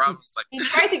 about your problems? Like, He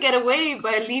tried to get away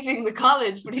by leaving the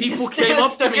college, but he People just came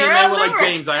up to stuck me and they around were like, longer.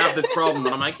 James, I have this problem.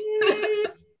 And I'm like,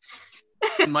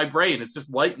 in my brain, it's just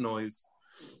white noise.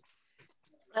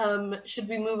 Should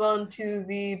we move on to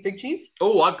the big cheese?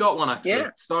 Oh, I've got one actually. Yeah.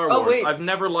 Star Oh, Wars. wait. I've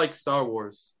never liked Star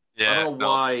Wars. Yeah, I don't know no.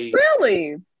 why.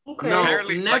 Really? Okay. No,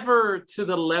 Apparently, never to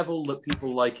the level that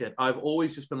people like it. I've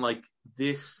always just been like,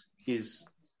 this is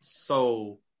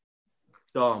so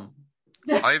dumb.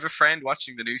 I have a friend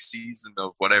watching the new season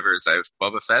of whatever is out,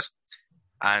 Boba Fett,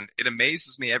 and it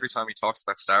amazes me every time he talks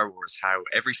about Star Wars how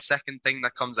every second thing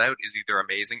that comes out is either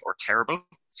amazing or terrible.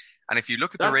 And if you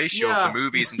look at the ratio of the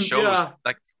movies and shows, yeah.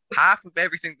 like half of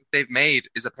everything that they've made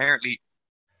is apparently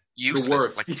The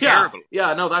useless, worst. like Yeah. terrible.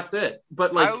 Yeah, no, that's it.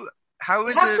 But like, How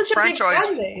They is have a such a big franchise?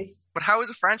 fan base. But how is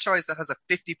a franchise that has a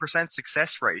 50%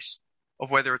 success rate of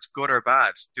whether it's good or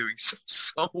bad doing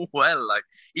so well? Like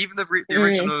even the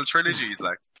original trilogies,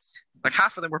 like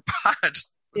half of them were bad.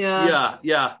 Yeah.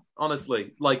 yeah,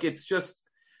 honestly, like it's just.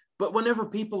 But whenever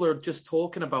people are just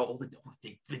talking about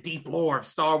the deep lore of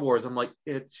Star Wars, I'm like,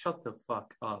 shut the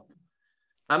fuck up.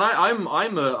 And I'm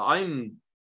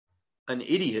an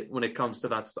idiot when it comes to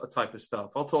that type of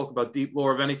stuff. I'll talk about deep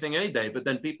lore of anything any day, but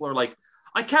then people are like,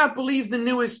 I can't believe the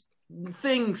newest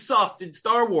thing sucked in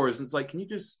Star Wars. And it's like, can you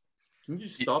just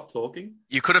stop talking?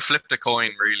 You could have flipped a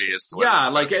coin, really, as to what Yeah, it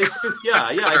was like doing. it's just yeah,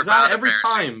 Good or exactly. bad, Every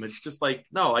apparently. time it's just like,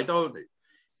 no, I don't.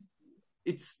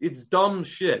 It's dumb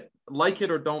shit. Like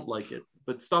it or don't like it,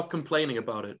 but stop complaining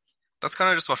about it. That's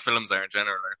kind of just what films are in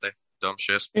general, aren't they? Dumb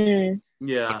shit.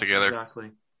 Yeah, Put together.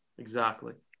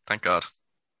 Exactly. Thank God.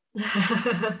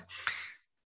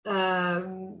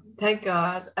 Thank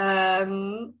God.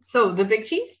 So the big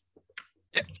cheese?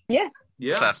 Yeah,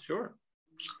 that? sure.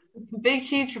 Big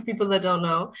cheese, for people that don't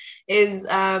know, is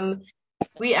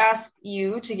we ask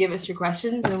you to give us your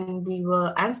questions and we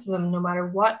will answer them no matter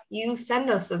what you send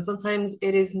us. And sometimes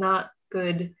it is not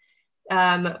good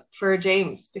for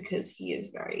James because he is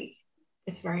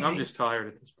it's very I'm nice. just tired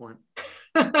at this point.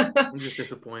 I'm just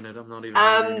disappointed. I'm not even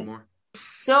angry anymore.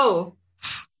 So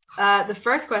the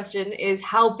first question is,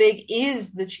 how big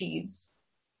is the cheese?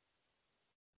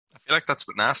 I feel like that's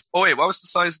been asked. Oh wait, what was the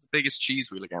size of the biggest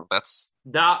cheese wheel again? We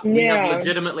Yeah. have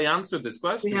legitimately answered this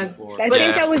question We have- before. I Yeah.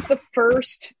 think that was the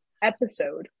first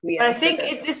episode. But I think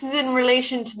this is in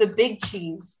relation to the big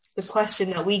cheese. The question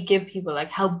that we give people,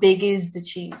 like, how big is the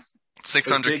cheese?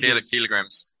 600 As big as-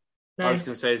 kilograms. I was Nice.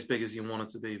 going to say as big as you want it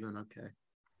to be, but okay.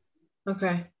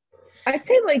 Okay. I'd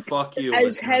say like Fuck you. as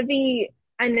listener. heavy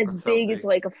and as That's big so as big.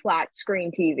 like a flat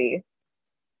screen TV.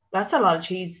 That's a lot of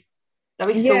cheese.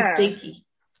 That'd be Yeah. so stinky.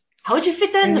 How would you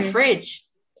fit that in the Mhm. fridge?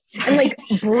 And like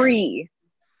brie.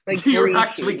 Like You're brie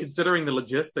actually cheese. considering the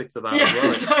logistics of that Yeah, as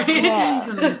well. sorry.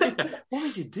 Yeah. What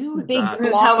would you do with Big that? This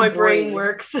is block how my of brain brie.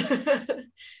 works. Plasma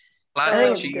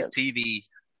Oh, cheese good. TV.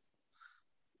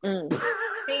 Mm.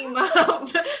 Hey, Mom,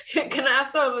 can I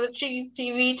have some of the cheese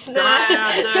TV Can I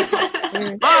have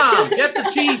tonight? Mom, get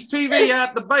the cheese TV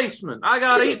out the basement. I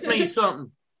gotta eat me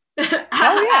something.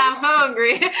 I'm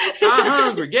hungry. I'm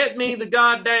hungry. Get me the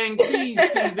goddamn cheese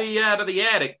TV out of the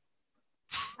attic.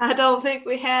 I don't think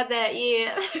we had that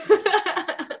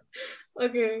yet.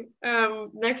 Okay.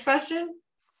 Next question.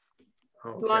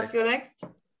 Who wants to go next?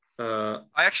 I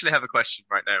actually have a question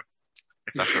right now,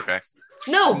 if that's okay.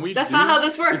 No, Can we that's do- not how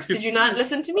this works. Did you not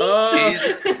listen to me?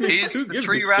 Is Who the gives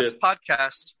Three a Rats shit?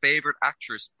 podcast favorite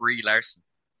actress Brie Larson?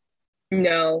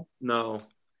 No. No.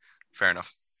 Fair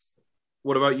enough.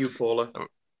 What about you, Paula?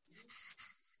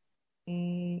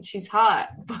 She's hot,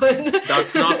 but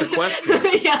That's not the question.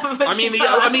 Yeah, but I mean, she's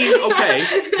hot.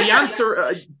 okay. The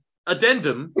answer,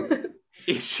 addendum,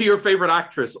 is she your favorite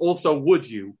actress? Also, would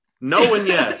you? No and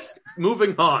yes.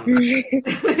 Moving on. I'm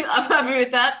happy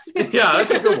with that. Yeah,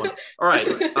 that's a good one. All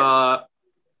right.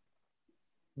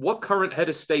 What current head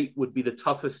of state would be the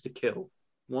toughest to kill?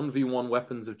 1v1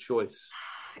 weapons of choice.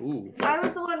 Ooh. I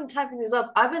was the one typing this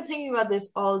up. I've been thinking about this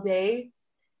all day.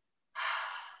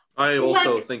 I feel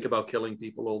also like- think about killing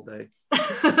people all day.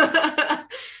 I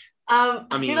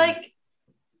mean- feel like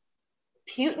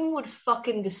Putin would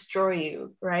fucking destroy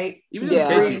you, right? He was Yeah.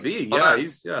 in the KGB. Hold Yeah, on.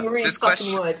 he's yeah. You really This fucking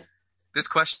question- would. This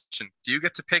question: do you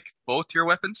get to pick both your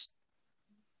weapons,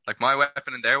 like my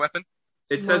weapon and their weapon?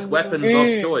 It says Mm. weapons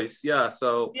of choice. Yeah,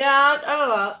 so Yeah, I don't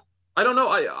know. I don't know.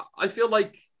 I feel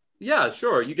like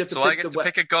sure. You get to So pick I get the to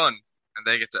weapon. pick a gun, and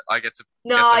I get to.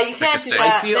 No, get to you pick a can't do stick.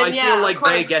 that. I feel Then, yeah, like of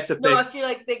course. they get to pick. No, I feel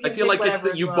like they can I feel pick like it's whatever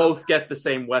that as you well. both get the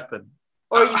same weapon.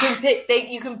 Or you can pick.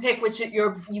 You can pick which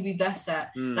you'd be best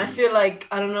at. Mm. And I feel like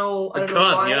I don't know. I The don't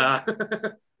know gun, why. yeah.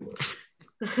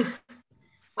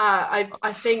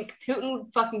 I think Putin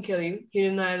would fucking kill you. He'd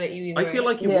annihilate you either I way. feel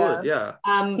like you Yeah. would,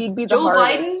 yeah. He'd be the Joe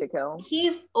hardest Biden, to kill.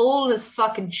 he's old as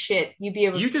fucking shit. You'd be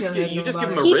able You to just kill him. you no just give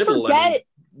him matter. a He'd riddle forget.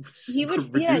 and He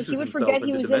would. Yeah, reduces he would himself forget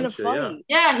he into was in a dementia, fight.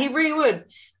 Yeah, he really would.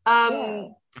 Yeah.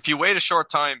 If you wait a short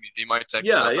time, he might take.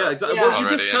 Yeah, himself yeah, out exactly. Yeah. Well, you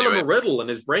just already tell him anyway. a riddle and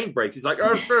his brain breaks. He's like,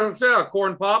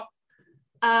 corn pop.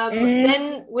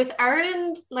 Then with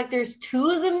Ireland, like there's two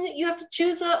of them that you have to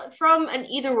choose from, and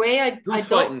either way, Who's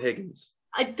fighting Higgins?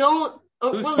 I don't.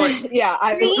 Who's Well, fighting? Yeah,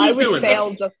 I would fail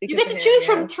just because you get to of him, choose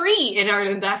yeah. from 3 in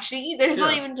Ireland. Actually, there's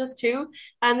not even just 2.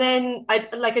 And then I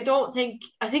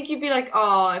think you'd be like,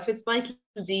 oh, if it's Michael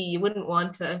D, you wouldn't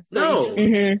want to. So No.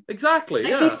 you just, Exactly.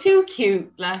 like, Yeah. he's too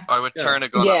cute. Like, I would turn a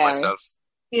gun at myself.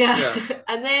 yeah.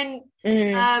 And then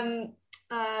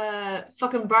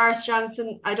fucking Boris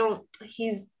Johnson.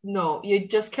 You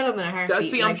just kill him in a heartbeat.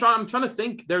 See, I'm trying to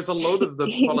think. There's a load of the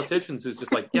politicians who's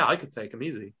just like, yeah, I could take him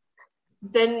easy.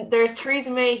 Then there's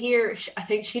Theresa May here. I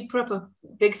think she'd put up a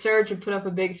big surge and put up a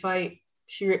big fight.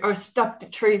 Stop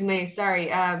Theresa May.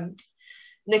 Sorry,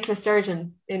 Nicola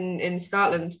Sturgeon in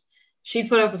Scotland. She'd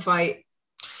put up a fight.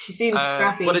 She seems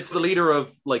scrappy. But it's the leader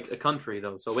of like a country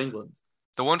though, so England.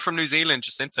 The one from New Zealand,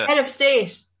 Jacinta. Head of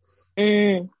state.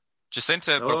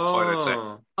 Jacinta put up a fight, I'd say.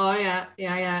 Oh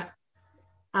yeah.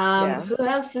 Who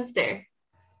else is there?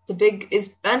 Is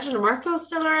Angela Merkel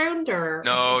still around or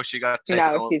no? She got taken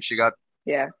off. She got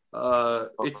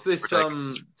it's this guy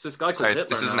called Hitler.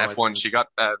 This is an now, F1. She got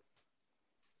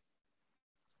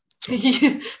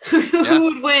who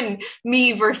would win,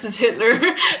 me versus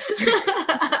Hitler?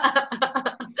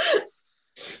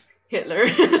 Hitler.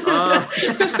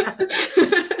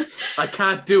 I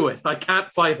can't do it. I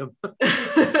can't fight him.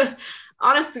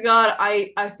 Honest to God,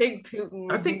 I think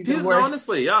Putin. I think the Putin, worst.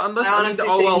 honestly, yeah.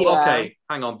 Okay,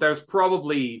 hang on. There's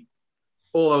probably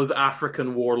all those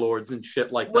African warlords and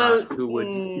shit like that who would,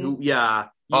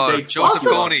 Joseph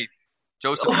Kony.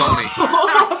 Joseph Kony.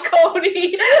 Oh,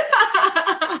 Kony.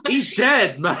 He's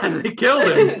dead, man. They killed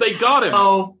him. They got him.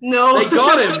 Oh no, they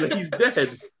got him. He's dead.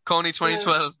 Kony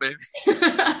 2012, baby.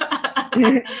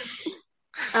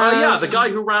 The guy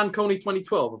who ran Kony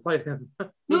 2012. Fight him.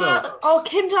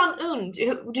 Kim Jong Un. Do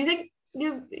you think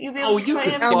you'd be able to fight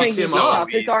him? Fuck him up.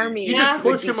 His army. You just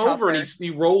push him over and he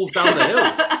rolls down the hill.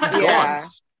 He's gone.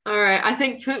 All right, I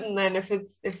think Putin then.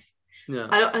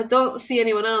 I don't see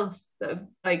anyone else that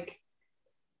like.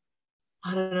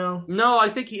 I don't know. No,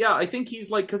 I think he's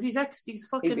like because he was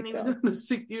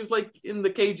like in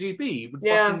the KGB. He would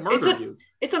fucking murder you.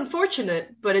 It's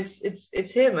unfortunate, but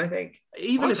it's him. I think.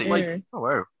 Even if like, oh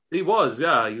wow, he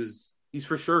was he's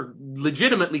for sure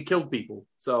legitimately killed people.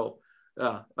 So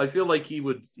I feel like he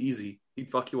would he'd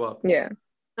fuck you up. Yeah.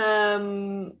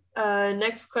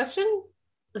 Next question.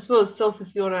 I suppose Sophie,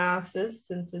 if you want to ask this,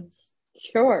 since it's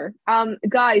sure.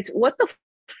 Guys, what the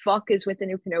fuck is with the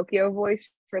new Pinocchio voice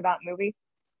for that movie?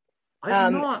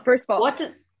 First of all, what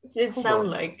did it sound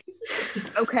like?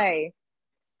 Okay,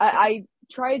 I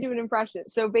try to do an impression.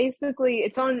 So basically,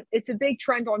 it's a big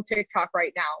trend on TikTok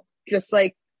right now, just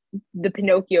like the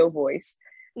Pinocchio voice.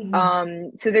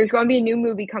 Mm-hmm. So there's going to be a new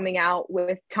movie coming out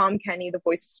with Tom Kenny, the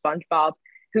voice of SpongeBob,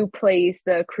 who plays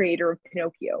the creator of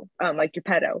Pinocchio, like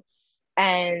Geppetto.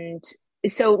 And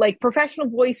so like professional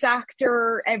voice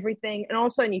actor, everything. And all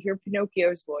of a sudden you hear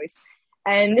Pinocchio's voice.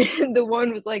 And the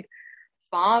one was like,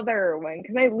 Father, when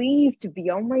can I leave to be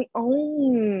on my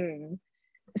own?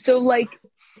 So like,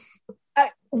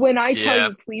 when I tell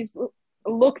you, please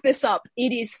look this up.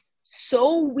 It is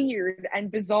so weird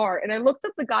and bizarre. And I looked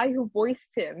up the guy who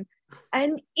voiced him,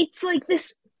 and it's like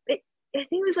this, I think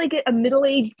it was like a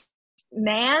middle-aged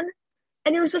man.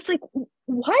 And it was just like,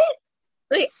 what?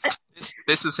 Like,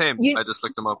 this is him. I just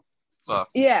looked him up.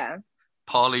 Yeah.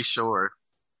 Pauly Shore.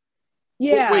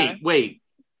 Yeah. Wait.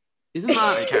 Isn't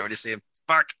that... You can't really see him.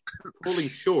 Fuck. Pauly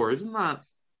Shore, isn't that...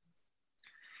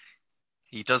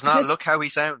 He does not look how he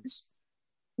sounds.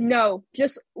 No,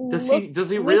 just does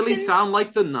he really sound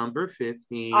like the number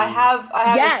 15? I have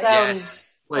yes. a sound.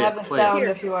 Yes. I have a sound here,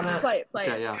 if you want to play it.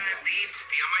 Okay, yeah.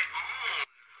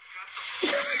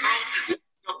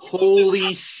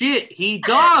 Holy shit, he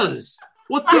does!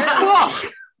 What the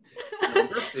fuck?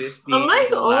 On my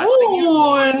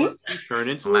own. Turn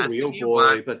into a real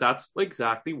boy, but that's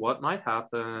exactly what might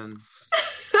happen.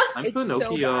 I'm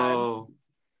Pinocchio.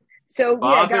 So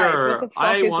Father, yeah, guys, what the fuck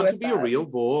I is want with to be that? a real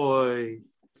boy.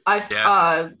 I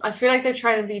feel like they're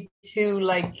trying to be too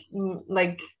like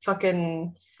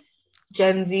fucking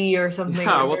Gen Z or something.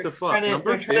 Yeah, what the fuck? They're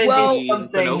trying to do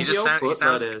something. He just sounds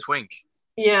like a twink.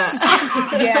 Yeah.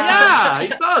 Yeah, he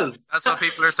does. That's what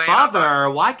people are saying. Father,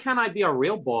 why can't I be a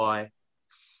real boy?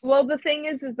 Well, the thing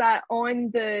is that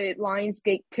on the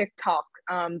Lionsgate TikTok,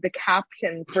 the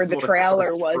caption for the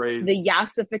trailer was the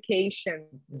yassification.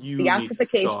 The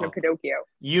yassification of Pinocchio.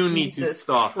 You need to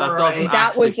stop. That Christ. doesn't That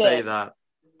actually was say it. that.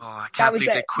 Oh, I can't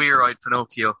believe they queer-eyed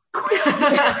Pinocchio.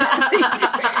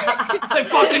 They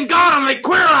fucking got him. They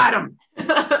queer-eyed him.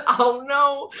 Oh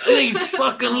no! These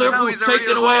fucking liberals he's a taking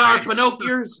real away boy. our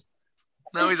Pinocchios.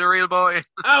 Now he's a real boy.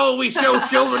 How will we show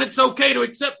children it's okay to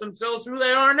accept themselves who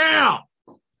they are now?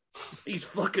 These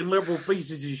fucking liberal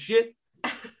pieces of shit.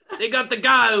 They got the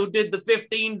guy who did the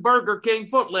 15 Burger King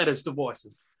foot lettuce to voice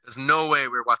him. There's no way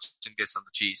we're watching this on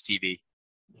the Cheese TV.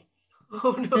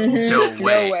 Oh no. Mhm. No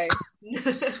way. No way.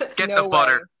 Get No the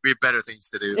butter. way. We have better things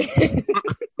to do.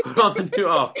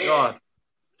 Oh, God.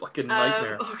 Fucking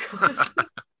nightmare. Oh god.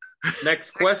 Next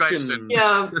Next question. question.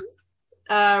 Yeah.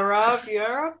 Rob,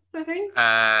 you're up, I think.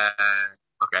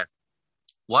 Okay.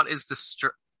 What is the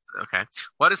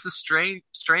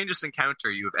strangest encounter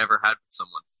you have ever had with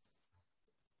someone?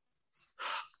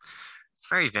 It's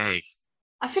very vague.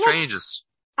 I feel like Strangest.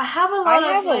 I have a lot I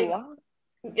have of like. a lot.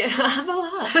 Yeah, I have a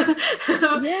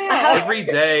lot. Yeah. Every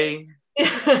day,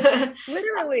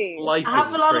 Literally. life I have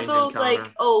is a a lot strange of those encounter.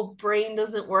 like, oh, brain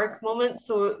doesn't work moments.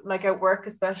 So like at work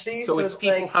especially. So it's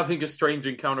people like, having a strange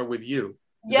encounter with you.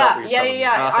 Is that yeah, what you're yeah, telling me?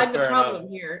 yeah. I'm the Fair problem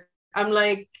enough. here. I'm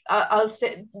like, I'll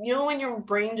sit. You know when your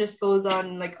brain just goes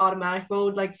on like automatic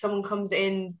mode, like someone comes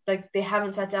in, like they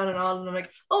haven't sat down at all, and I'm like,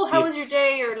 oh, how was your It's-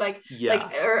 day? Or like, Yeah.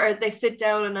 or they sit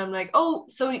down, and I'm like, oh,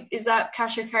 so is that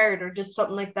cash or card, or just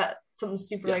something like that, something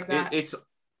stupid Yeah, like that. it's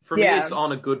for me. Yeah. It's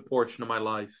on a good portion of my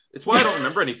life. It's why I don't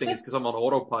remember anything. Is because I'm on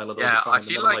autopilot all Yeah, the time. I and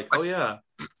feel then I'm like- oh yeah,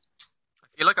 I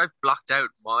feel like I've blocked out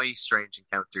my strange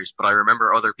encounters, but I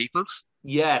remember other people's.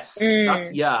 yes, Mm.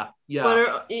 that's yeah.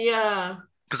 Yeah.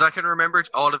 Because I can remember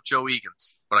all of Joe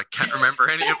Egan's, but I can't remember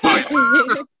any of mine.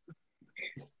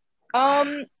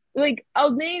 Like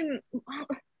I'll name.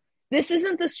 This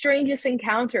isn't the strangest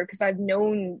encounter because I've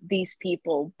known these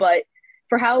people, but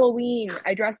for Halloween,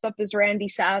 I dressed up as Randy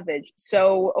Savage.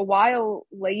 So a while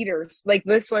later, like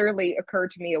this literally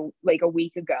occurred to me like a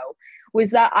week ago, was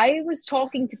that I was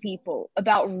talking to people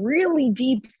about really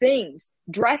deep things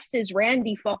dressed as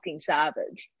Randy fucking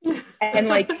Savage and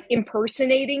like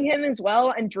impersonating him as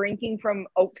well and drinking from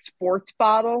a sports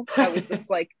bottle that was just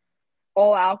like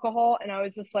all alcohol. And I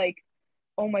was just like,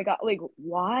 oh my God, like,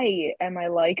 why am I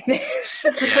like this?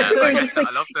 Yeah, It I, was get just that.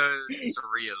 like, I love the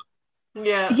surreal.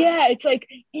 Yeah. yeah, it's like,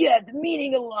 yeah, the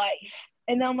meaning of life.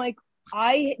 And I'm like,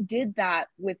 I did that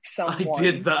with someone. I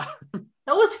did that.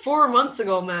 That was 4 months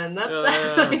ago, man.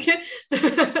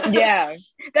 Yeah,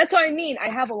 that's what I mean. I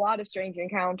have a lot of strange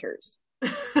encounters.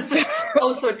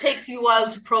 Oh, so it takes you a while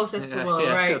to process them all,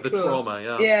 right? the Cool. trauma.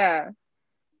 Yeah. Yeah.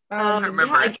 I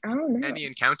remember I don't know. any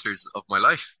encounters of my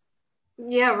life.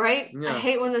 Yeah, right? Yeah. I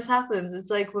hate when this happens. It's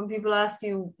like when people ask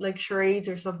you like charades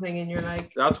or something and you're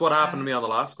like, That's what happened to me on the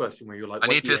last question, where you're like, I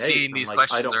what need do you to see hate? And I'm these like,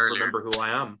 questions I don't earlier. remember who I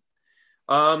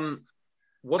am.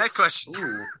 What's Next question.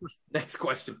 Ooh, next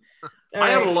question. all I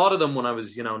had a right. lot of them when I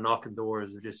was, knocking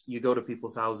doors. Of just you go to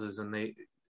people's houses and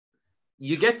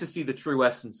you get to see the true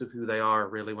essence of who they are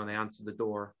really when they answer the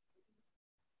door.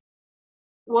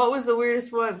 What was the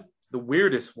weirdest one? The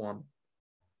weirdest one.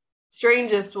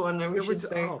 Strangest one, we There should was-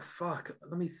 say. oh fuck!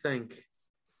 Let me think.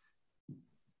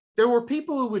 There were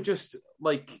people who would just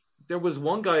like. There was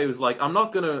one guy who was like, "I'm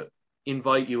not gonna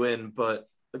invite you in, but."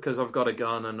 Because I've got a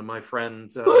gun and my friend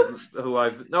who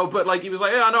but like he was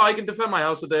like, yeah, no, I can defend my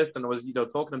house with this, and I was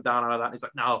talking him down out of that. And he's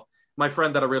like, no, my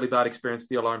friend had a really bad experience with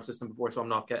the alarm system before, so I'm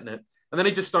not getting it. And then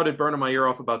he just started burning my ear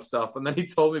off about stuff. And then he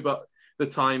told me about the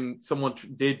time someone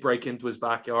did break into his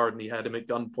backyard and he had him at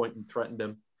gunpoint and threatened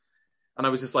him. And I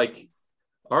was just like,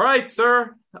 all right,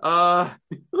 sir.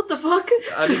 What the fuck?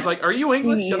 And he's like, are you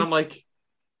English? Jeez. And I'm like,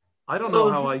 I don't know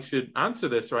how I should answer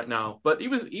this right now. But he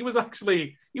was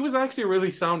actually a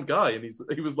really sound guy, and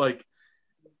he was like,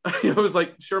 I was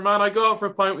like, sure, man, I go out for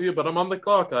a pint with you, but I'm on the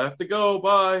clock. I have to go.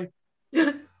 Bye.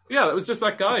 Yeah, it was just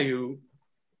that guy who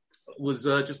was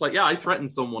just like, yeah, I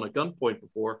threatened someone at gunpoint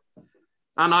before,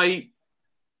 and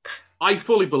I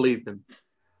fully believed him.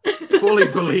 Fully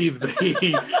believed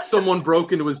that someone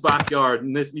broke into his backyard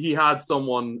and he had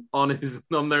someone on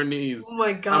their knees Oh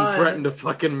my god. and threatened to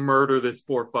fucking murder this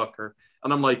poor fucker.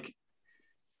 And I'm like,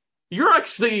 you're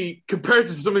actually, compared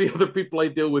to some of the other people I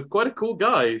deal with, quite a cool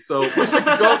guy. So wish I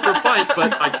could go out for a pint,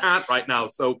 but I can't right now.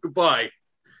 So goodbye.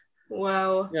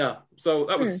 Wow. Yeah. So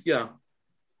that was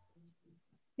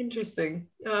Interesting.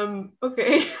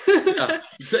 Okay. Yeah.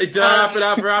 Did that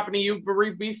happen to you,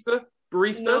 barista?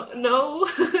 No.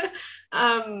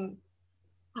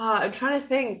 I'm trying to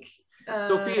think.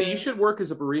 Sophia, you should work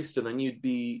as a barista. Then you'd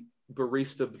be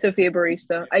barista. Sophia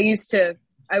Barista.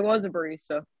 I was a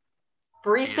barista.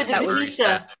 Barista de That was-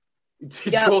 Batista.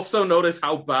 Did Yep. you also notice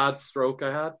how bad stroke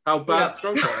I had? How bad Yeah.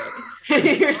 stroke I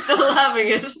had? You're still having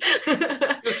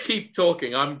it. Just keep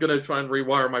talking. I'm going to try and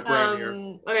rewire my brain here.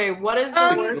 Okay, what is the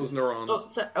Um, Fix those worst?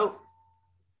 neurons. Oh,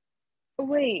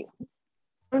 Wait.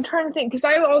 I'm trying to think because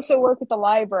I also work at the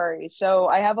library, so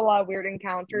I have a lot of weird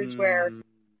encounters where,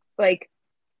 like,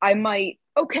 I might.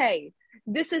 Okay,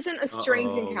 this isn't a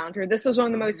strange encounter. This was one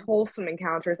of the most wholesome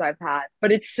encounters I've had,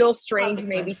 but it's still strange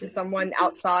maybe to someone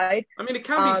outside. I mean, it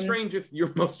can be strange if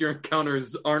most of your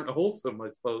encounters aren't wholesome, I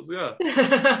suppose. Yeah.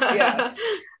 Yeah.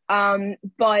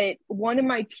 But one of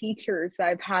my teachers that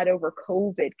I've had over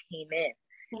COVID came in,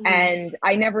 and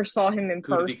I never saw him in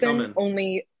person,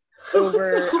 only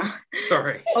over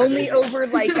only over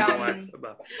like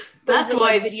that's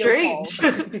why it's strange.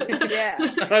 Yeah.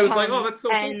 I was like, oh, that's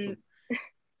so wholesome.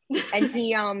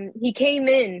 And he came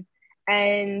in,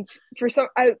 and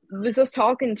I was just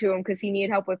talking to him because he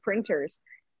needed help with printers,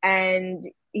 and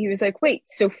he was like, wait,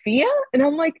 Sophia? And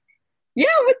I'm like, yeah,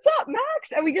 what's up,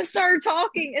 Max? And we just started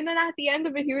talking, and then at the end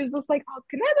of it, he was just like, oh,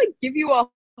 can I like give you a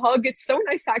hug? It's so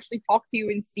nice to actually talk to you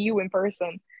and see you in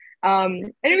person.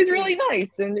 And it was really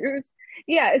nice, and it was,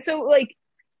 yeah, so like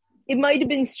it might have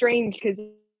been strange because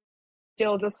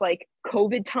still just like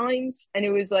COVID times, and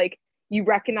it was like you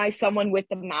recognize someone with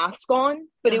the mask on,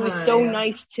 but it was so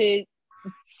nice to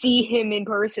see him in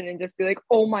person and just be like,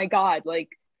 oh my god, like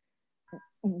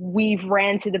we've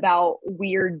ranted about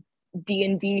weird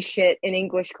D&D shit in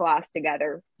English class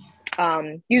together.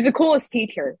 He was the coolest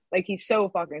teacher. Like, he's so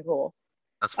fucking cool.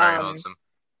 That's very awesome.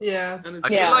 Yeah. I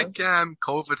feel like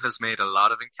COVID has made a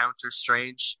lot of encounters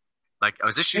strange. Like, I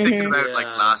was actually thinking about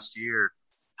like last year,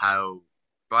 how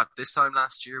this time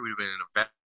last year we'd been in a vet,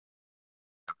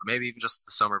 or maybe even just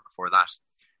the summer before that.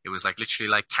 It was like literally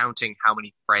like counting how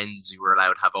many friends you were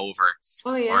allowed to have over,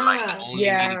 or like only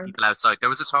meeting people outside. There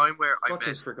was a time where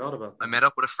I met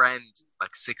up with a friend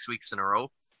like 6 weeks in a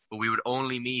row, but we would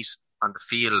only meet on the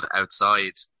field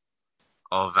outside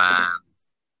of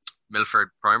Milford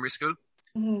Primary School.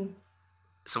 Mm-hmm.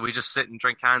 So we just sit and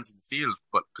drink cans in the field,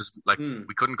 but because like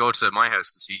we couldn't go to my house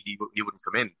because he wouldn't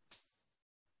come in.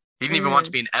 He didn't even want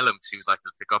to be in Ellum because he was like,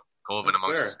 he'll pick up COVID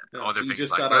amongst other things.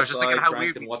 Like, but I was just thinking how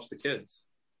weird. And watch the kids.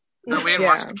 No, we didn't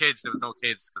watch the kids. There was no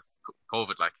kids because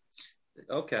COVID. Like,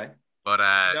 okay, but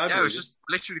I was just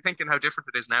literally thinking how different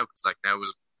it is now because like now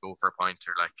we'll go for a pint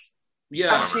or like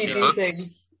actually do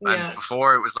things. And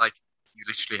before it was like you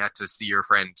literally had to see your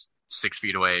friend 6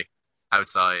 feet away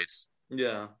outside.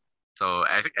 Yeah. So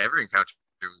I think every encounter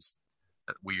was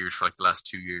weird for like the last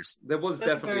 2 years. There was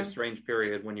definitely a strange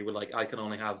period when you were like, I can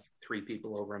only have 3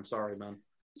 people over. I'm sorry, man.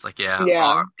 It's like,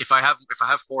 if I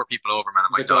have 4 people over, man,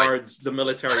 I might die. Guards, the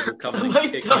military will come and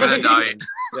kick me. I'm gonna die.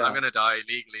 Yeah. I'm gonna die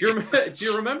legally. Do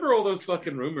you remember all those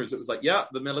fucking rumors? It was like, yeah,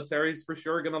 the military's for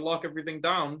sure gonna lock everything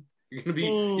down. You're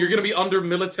gonna be under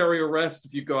military arrest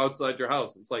if you go outside your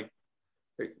house. It's like,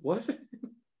 wait, what?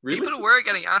 Really? People were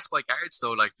getting asked by guards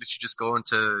though, like literally just going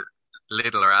to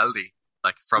Lidl or Aldi,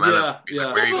 like from Ellen. Like,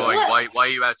 where are you going? Why are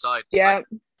you outside? Yeah.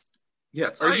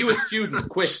 Like, are you a student?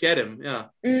 Quick, get him. Yeah.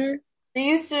 Mm-hmm. They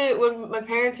used to, when my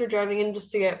parents were driving in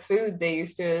just to get food, they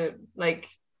used to like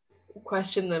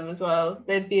question them as well.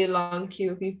 There'd be a long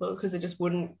queue of people because they just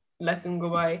wouldn't let them go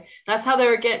by. That's how they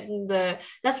were getting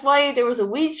that's why there was a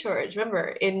weed shortage, remember,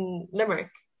 in Limerick.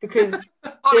 Because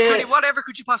whatever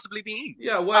could you possibly be?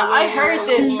 Yeah, I heard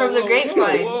this from the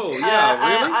grapevine. Really?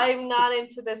 I'm not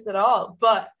into this at all,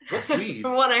 but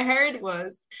from what I heard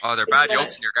was they're bad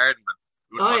yolks in your garden,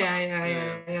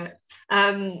 man.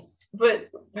 Yeah. But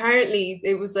apparently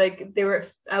it was like they were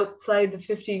outside the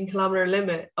 15-kilometer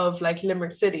limit of like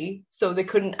Limerick City, so they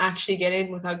couldn't actually get in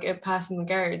without passing the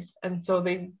guards, and so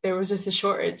there was just a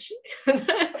shortage.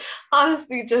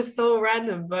 Honestly, just so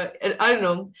random. But I don't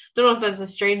know if that's a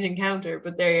strange encounter,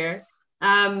 but there you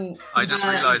are. I just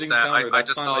realized that I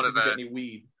just thought of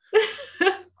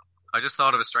I just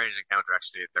thought of a strange encounter.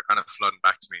 Actually, they're kind of flooding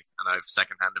back to me, and I have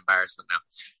secondhand embarrassment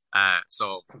now.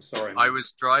 So I'm sorry, I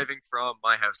was driving from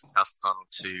my house in Castleconnell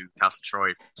to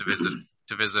Castletroy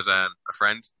to visit a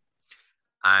friend,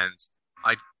 and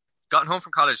I'd gotten home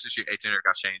from college. Literally ate dinner,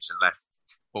 got changed, and left.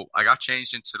 But I got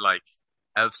changed into like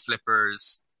elf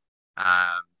slippers,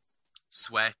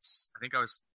 sweats. I think I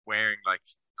was wearing like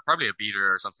probably a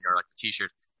beater or something, or like a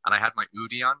t-shirt. And I had my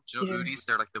Oodie on. Do you know Oodies?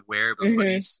 They're like the wearable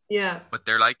hoodies. Yeah. But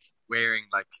they're like wearing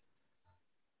like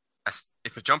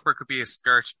if a jumper could be a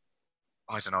skirt.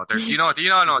 I don't know. Do you know what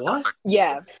what? Like?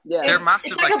 Yeah. They're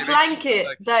massive. It's like a blanket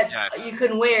that you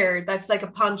can wear. That's like a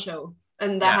poncho,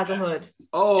 and that has a hood.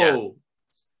 Oh. Yeah.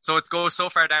 So it goes so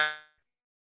far down.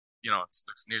 You know,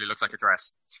 it nearly looks like a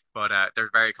dress, but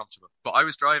they're very comfortable. But I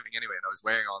was driving anyway, and I was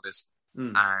wearing all this,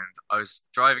 and I was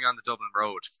driving on the Dublin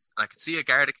road, and I could see a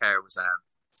Garda car was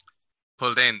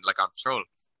pulled in like on patrol.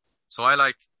 So I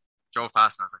like drove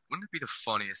past, and I was like, wouldn't it be the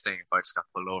funniest thing if I just got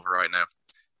pulled over right now?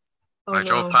 Oh, And I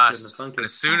drove no. past, Goodness, and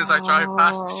as soon as I drive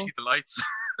past, I Oh. see the lights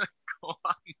go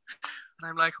on, and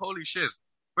I'm like, "Holy shit,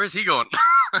 where's he going?"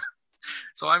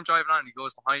 So I'm driving on, and he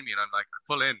goes behind me, and I'm like, I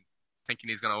pull in, thinking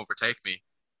he's going to overtake me.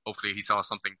 Hopefully, he saw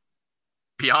something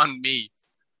beyond me,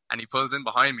 and he pulls in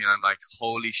behind me, and I'm like,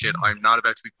 "Holy shit, I'm not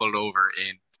about to be pulled over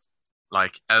in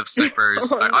like elf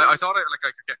slippers." Oh, no. I thought I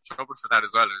could get in trouble for that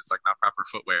as well. It's like not proper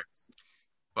footwear,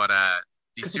 but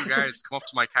these two guards come up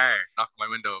to my car, knock on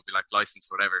my window, be like, "License,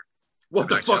 whatever." What I'm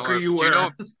the like, "Do you fuck know are what? you Do you know?"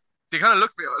 wearing? They kind of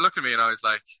looked at me, and I was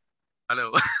like,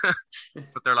 "Hello,"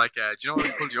 but they're like, "Do you know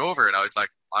what pulled you over?" And I was like,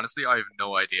 "Honestly, I have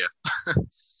no idea."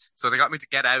 So they got me to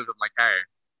get out of my car,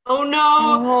 Oh no!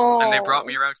 Oh. and they brought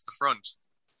me around to the front,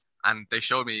 and they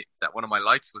showed me that one of my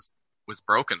lights was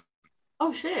broken.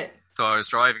 Oh shit! So I was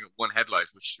driving with one headlight,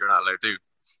 which you're not allowed to do.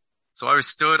 So I was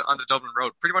stood on the Dublin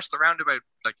Road, pretty much the roundabout,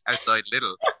 like outside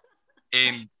Lidl,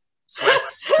 in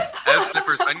sweats, elf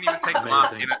slippers. I didn't even take them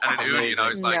off, Amazing. and an hoodie, and I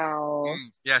was like, No.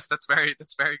 "Yes, that's very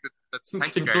good. That's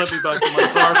thank you, Can you guys." let me back in my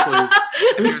car,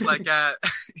 please? And he was like,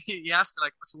 he asked me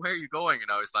like, "So where are you going?" And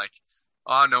I was like,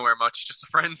 "Oh, nowhere much, just the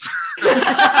friends."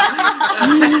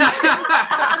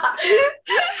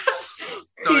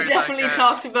 So He he was definitely like,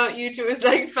 talked about you to his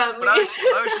like family. but I was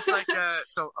just like,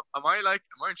 so am I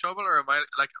in trouble, or am I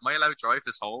allowed to drive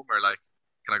this home, or like,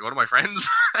 can I go to my friends?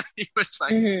 And he was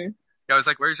like, Mhm. I was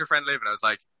like, "Where's your friend live?" And I was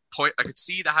like, I could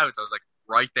see the house. I was like,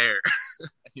 right there. And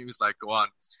he was like, "Go on,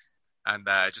 and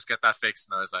just get that fixed."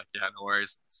 And I was like, "Yeah, no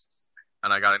worries."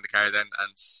 And I got in the car then,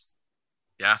 and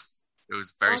yeah, it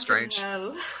was very Fucking strange.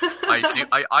 hell.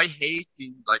 I hate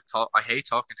being like I hate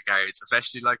talking to guards,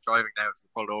 especially like driving now. If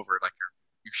you're pulled over, like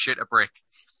you shit a brick.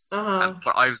 Uh-huh.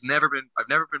 But I've never been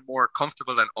more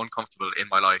comfortable than uncomfortable in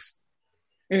my life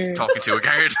Mm. talking to a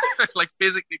guard. Like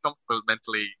physically comfortable,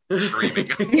 mentally screaming.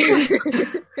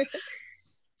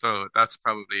 So that's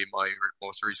probably my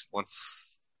most recent one.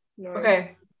 No.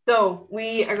 Okay, so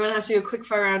we are going to have to do a quick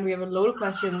fire round. We have a load of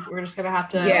questions. We're just going to have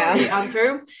to Yeah. get on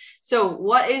through. So,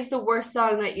 what is the worst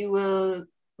song that you will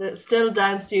still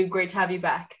dance to? Great to have you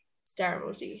back. Star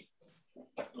emoji.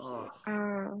 Oh,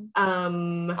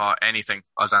 anything.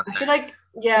 I'll dance I feel now. like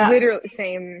Literally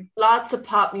same. lots of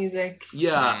pop music.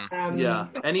 Yeah, Um, yeah.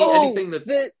 Oh, Anything that's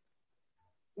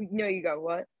No, you go.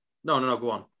 What? no. Go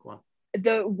on.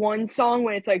 The one song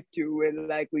when it's like "Do it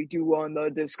like we do on the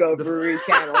Discovery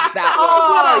Channel." That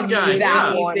Oh, one. yeah, that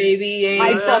yeah. one. baby. I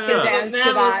Yeah, fucking yeah. dance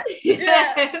to that.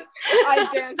 Yes. I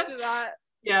dance to that.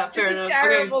 Yeah, fair It's enough. a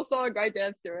terrible song. I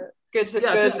dance to it. Okay. Good.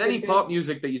 Yeah, good, just good, any good. pop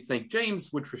music that you'd think James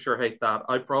would for sure hate that.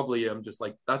 I probably am just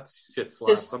like that shit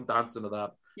slaps. Just- I'm dancing to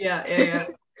that. Yeah.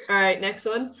 All right, next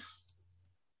one.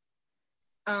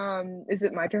 Is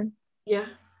it my turn? Yeah.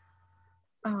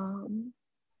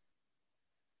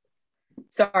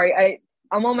 Sorry,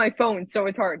 I'm on my phone, so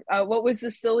it's hard. What was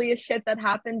the silliest shit that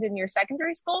happened in your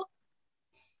secondary school?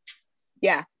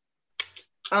 Yeah.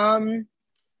 Oh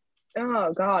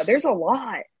God, there's a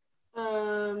lot.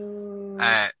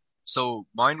 So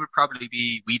mine would probably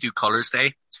be, we do Colours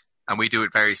Day, and we do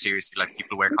it very seriously. Like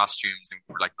people wear costumes and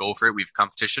we're like, go for it. We have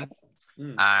competition.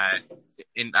 In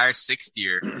our 6th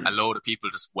year, a load of people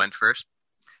just went for it.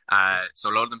 So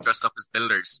a lot of them dressed up as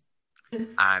builders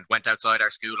and went outside our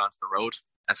school onto the road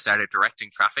and started directing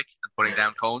traffic and putting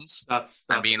down cones That's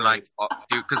and being great. like, oh,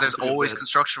 dude, because there's That's a good always bit.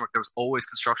 construction work. There was always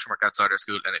construction work outside our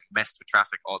school, and it messed with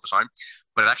traffic all the time.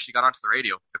 But it actually got onto the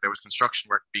radio that there was construction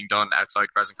work being done outside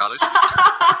Crescent College.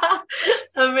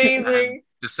 Amazing.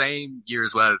 The same year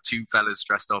as well, 2 fellas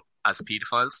dressed up as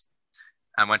paedophiles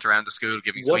and went around the school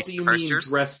giving What sweets do to you first mean years.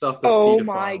 dressed up as Oh pedophiles?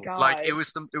 my God. Like it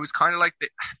was kind of like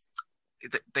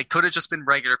they could have just been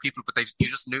regular people, but you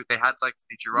just knew they had like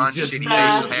they drew on You just shitty knew.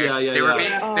 facial hair. Yeah, they were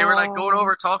yeah. they were like going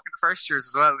over talking to first years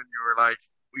as well, and you were like,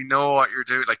 we know what you're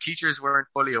doing. Like teachers weren't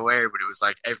fully aware, but it was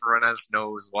like everyone else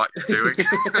knows what you're doing.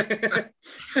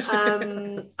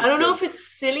 I don't know if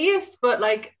it's silliest, but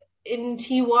like in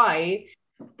TY,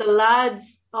 the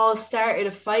lads all started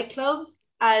a fight club,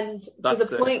 and to That's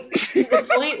the it.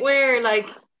 point where like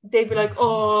they'd be like,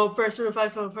 "Oh, first group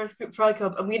fight club, first group fight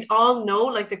club," and we'd all know,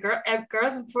 like the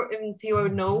girls in TY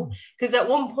would know, because at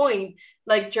one point,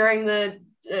 like during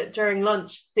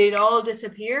lunch, they'd all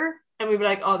disappear, and we'd be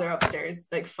like, "Oh, they're upstairs,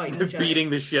 like fighting They're each other." beating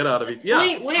the shit out of each. Yeah,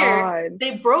 Point where God.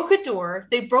 they broke a door,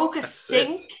 they broke a That's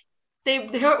sink.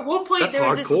 At one point That's there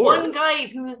was this hardcore. one guy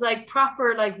who's like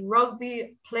proper like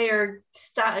rugby player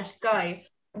status guy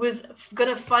was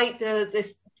gonna fight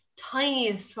this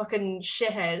tiniest fucking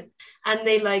shithead, and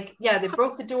they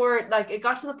broke the door. Like it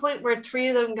got to the point where 3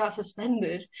 of them got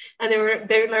suspended, and they were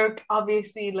like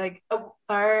obviously like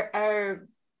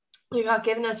they got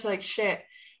given out to like shit.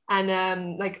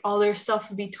 and like all their stuff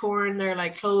would be torn, their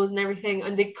like clothes and everything,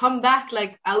 and they come back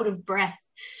like out of breath.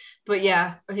 But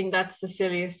yeah, I think that's the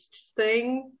silliest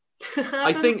thing.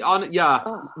 I think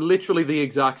literally the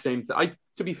exact same thing.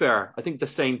 To be fair, I think the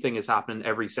same thing has happened in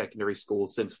every secondary school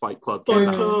since Fight Club came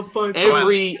out.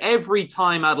 Every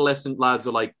time adolescent lads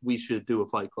are like, we should do a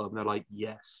Fight Club, and they're like,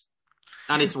 yes.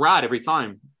 And it's rad every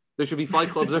time. There should be Fight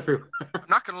Clubs everywhere. I'm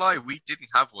not gonna lie, we didn't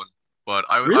have one. But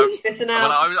I'm a little bit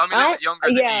younger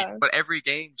than me, but every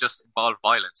game just involved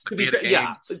violence. Like we had a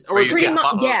game where you kick a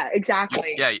bottle. Yeah,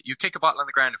 exactly. You kick a bottle on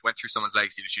the ground, if it went through someone's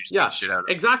legs, you just beat the shit out of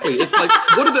it. Exactly. It's like,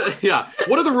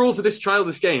 what are the rules of this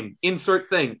childish game? Insert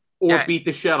thing. Or beat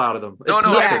the shit out of them. No,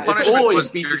 it's punishment always was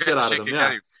beat the shit out of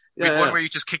them. We had one where you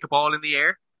just kick a ball in the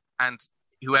air, and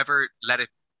whoever let it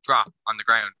drop on the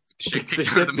ground, the shit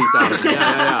kicked out of them.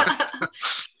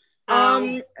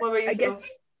 What about you, I guess.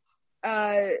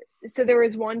 So there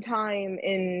was one time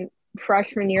in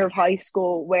freshman year of high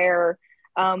school where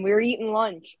we were eating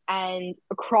lunch, and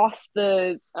across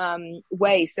the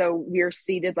way, so we were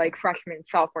seated like freshmen,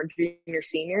 sophomore, junior,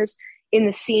 seniors. In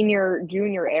the senior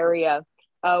junior area,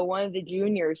 one of the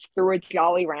juniors threw a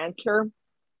Jolly Rancher,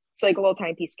 it's like a little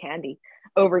tiny piece of candy,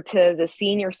 over to the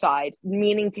senior side,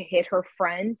 meaning to hit her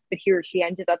friend, but she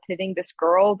ended up hitting this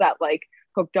girl that like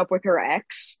hooked up with her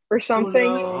ex or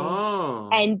something. Oh.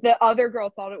 And the other girl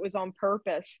thought it was on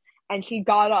purpose, and she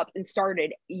got up and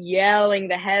started yelling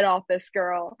the head off this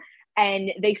girl,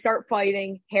 and they start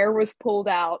fighting. Hair was pulled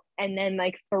out, and then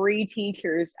like 3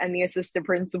 teachers and the assistant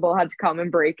principal had to come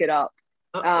and break it up.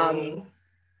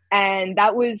 And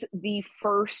that was the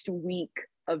first week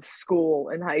of school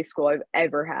in high school I've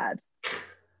ever had.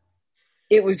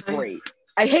 It was great.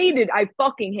 I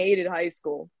fucking hated high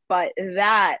school, but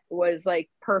that was like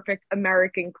perfect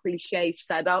American cliche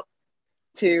setup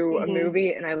to a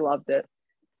movie, and I loved it.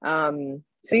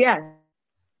 So yeah.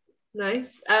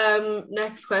 Nice.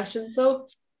 Next question. So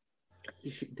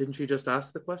didn't she just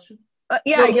ask the question?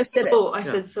 Yeah, I just did it. I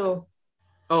said so.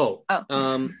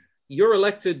 You're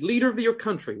elected leader of your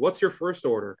country. What's your first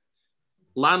order?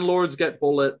 Landlords get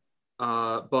bullet.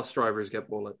 Bus drivers get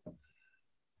bullet.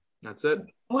 That's it.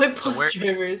 Why bus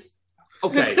drivers?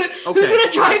 Okay. Who's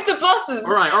gonna drive the buses?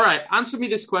 All right. Answer me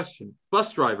this question.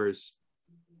 Bus drivers.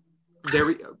 There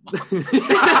we go. That's it.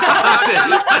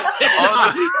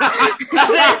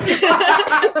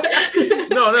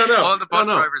 No. All the bus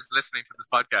drivers listening to this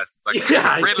podcast, it's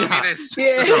like, riddle me this.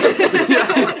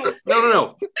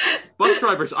 No. Bus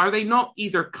drivers, are they not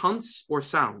either cunts or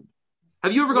sound?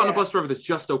 Have you ever gotten a bus driver that's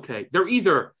just okay? They're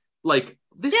either like,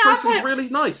 this person's really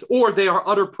nice, or they are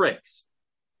utter pricks.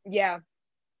 Yeah.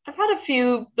 I've had a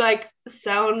few like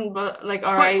sound, but like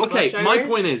alright. Okay, my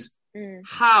point is,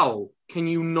 how can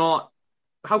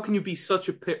you be such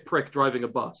a prick driving a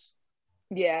bus?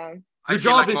 Yeah. I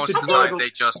feel like most of the time they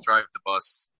just drive the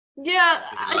bus. Yeah,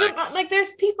 I don't know. Like,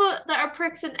 there's people that are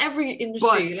pricks in every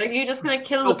industry. Like, you're just gonna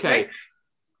kill the pricks.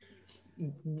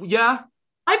 Yeah.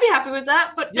 I'd be happy with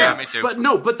that, but yeah, me too. But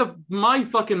no, my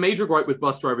fucking major gripe with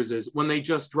bus drivers is when they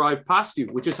just drive past you,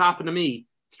 which has happened to me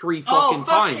 3 fucking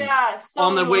times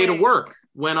on the way to work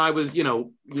when I was,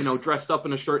 dressed up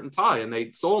in a shirt and tie, and they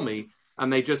saw me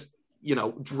and they just,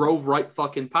 drove right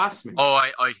fucking past me. Oh,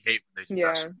 I hate when they do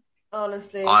that.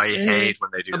 Honestly, I hate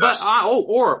when they do that.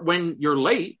 Or when you're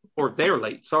late, or they're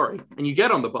late, sorry, and you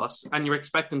get on the bus and you're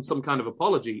expecting some kind of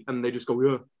apology, and they just go,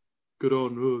 yeah, good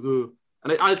on,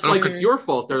 and it's like it's your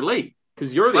fault they're late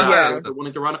because you're the asshole that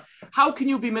wanted to run. How can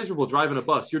you be miserable driving a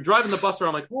bus? You're driving the bus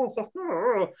around like,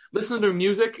 listening to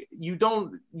music. You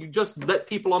just let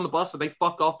people on the bus and they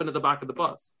fuck off into the back of the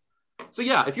bus. So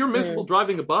yeah, if you're miserable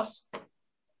driving a bus,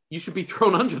 you should be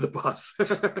thrown under the bus.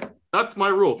 That's my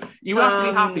rule. You have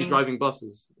to be happy driving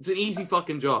buses. It's an easy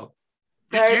fucking job.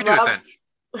 You do it then.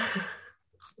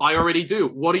 I already do.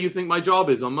 What do you think my job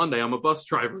is on Monday? I'm a bus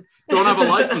driver. Don't have a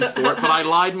license for it, but I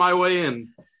lied my way in.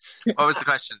 What was the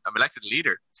question? I'm elected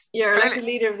leader. You're elected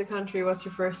leader of the country. What's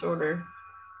your first order?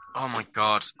 Oh my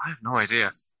god, I have no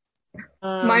idea.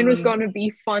 Mine was going to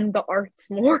be fund the arts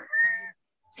more.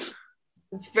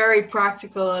 It's very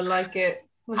practical. I like it.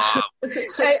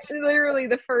 Literally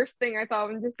the first thing I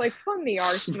thought was just like, fund the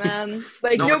arts, man.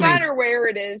 Like, no matter where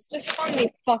it is, just fund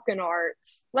the fucking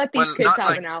arts. Let these kids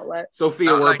have an outlet.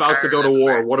 Sophia, we're about to go to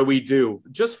war. What do we do?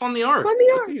 Just fund the arts.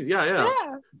 It's easy. Yeah.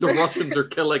 The Russians are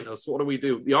killing us. What do we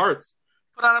do? The arts.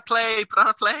 Put on a play.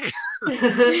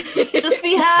 Just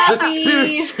be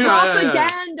happy.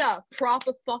 Propaganda.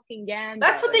 Proper fucking ganda.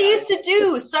 That's what they used to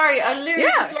do. Sorry, I literally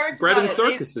just learned bread about and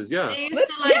circuses, They used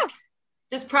to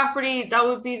just property. That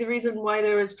would be the reason why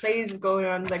there was plays going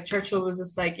on. Like Churchill was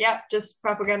just like, just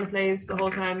propaganda plays the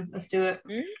whole time. Let's do it.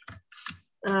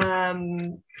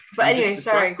 But anyway, Just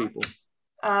sorry. distract people.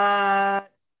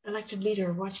 Elected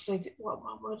leader. What did I do?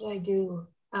 What did I do?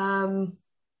 I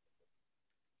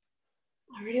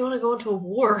really want to go into a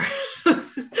war.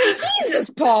 Jesus,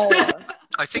 Paula.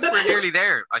 I think we're nearly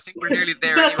there.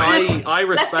 Anyway. I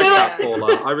respect Let's do that, it.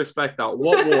 Paula. I respect that.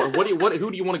 What war?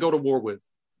 Who do you want to go to war with?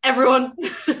 Everyone.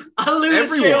 I'll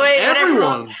lose straight away.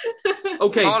 Everyone.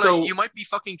 Okay, Paula, so you might be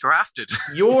fucking drafted.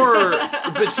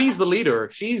 but she's the leader.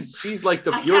 She's like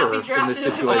the I can't Fuhrer be in this drafted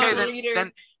if I'm situation. Okay, the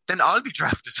leader. then I'll be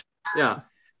drafted. Yeah.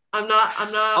 I'm not.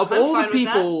 Of I'm all the fine with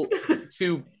people that.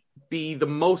 to be the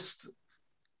most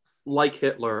like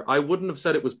Hitler, I wouldn't have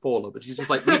said it was Paula, but she's just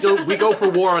like, we go for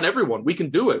war on everyone. We can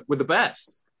do it. We're the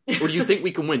best. Or do you think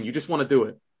we can win? You just want to do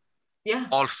it. Yeah.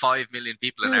 All 5 million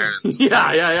people in Ireland.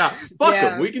 Yeah. Fuck Yeah.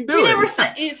 them. We can You do never it.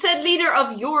 said. It said leader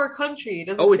of your country. It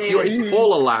doesn't Oh, it's say your, like- it's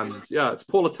Paula land. Yeah, it's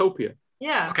Paulatopia.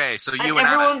 Yeah. Okay, so And you and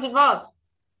Anna. everyone's involved.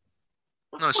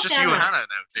 No, it's Fuck just you and Anna. Hannah now,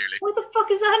 clearly. Why the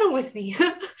fuck is Anna with me?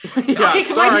 Yeah, Okay,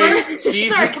 can my sorry. first-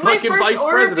 She's sorry, the can my fucking first vice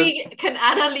order president. be, can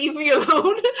Anna leave me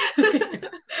alone?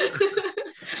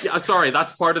 Yeah, sorry,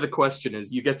 that's part of the question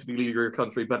is you get to be leader of your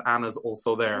country, but Anna's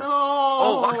also there. No.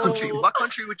 Oh, what country? What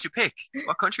country would you pick?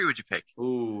 What country would you pick?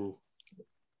 Ooh.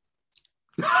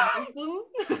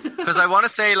 Because I want to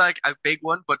say like a big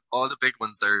one, but all the big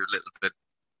ones are a little bit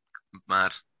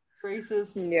mad.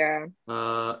 Racist. Yeah.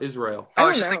 Israel. I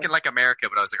was don't just know. thinking like America,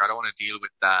 but I was like, I don't want to deal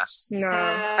with that. No.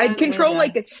 I'd control yeah.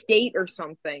 like a state or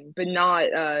something, but not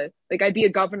like I'd be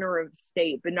a governor of the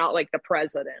state, but not like the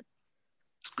president.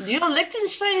 You know,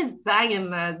 Liechtenstein is banging,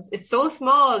 lads. It's so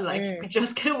small, like you Mm. could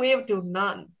just get away with doing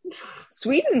none.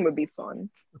 Sweden would be fun.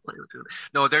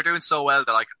 No, they're doing so well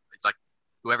that I could like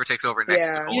whoever takes over next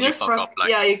Yeah. could You only just fuck up. Like,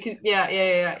 yeah, you could,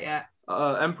 yeah.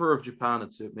 Emperor of Japan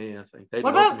would suit me, I think. They'd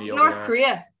What welcome about me over North there.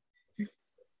 Korea?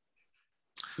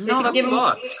 No, They that give 'em-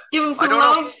 sucks. Give them I some don't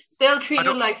know. love. They'll treat I you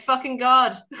don't- like fucking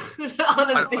God.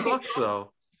 Honestly. That sucks,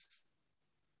 though.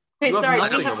 Okay, You have sorry,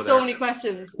 nothing we have over so there. many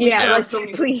questions. Yeah, Yeah. let's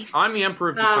please. I'm the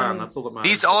Emperor of Japan. That's all that matters.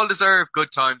 these all deserve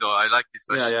good time though. I like these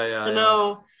questions. yeah. I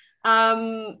know.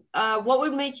 What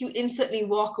would make you instantly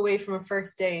walk away from a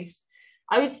first date?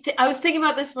 I was thinking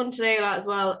about this one today a lot as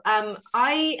well.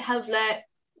 I have let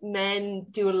men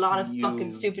do a lot of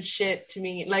fucking stupid shit to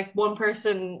me. Like one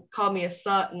person called me a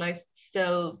slut and I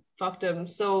still fucked him.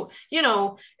 So, you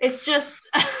know, it's just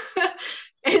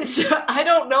it's I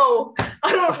don't know.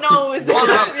 Is What was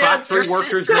that the factory Your worker's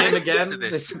sister name listens again? to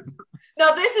this.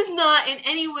 No, this is not in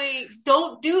any way.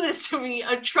 Don't do this to me.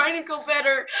 I'm trying to go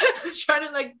better. I'm trying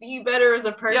to like be better as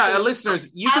a person. Yeah, listeners,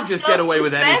 you Have can just get away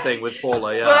with self-respect, anything with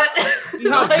Paula, yeah. But You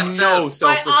have No, just no my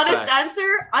self-respect. honest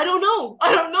answer, I don't know.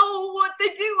 I don't know what they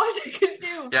do. What they could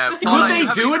do. Yeah, Would Paula, they you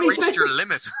haven't do even anything? reached your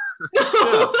limit.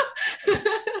 No.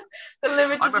 The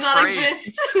limit I'm does not afraid.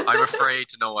 exist. I'm afraid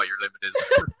to know what your limit is.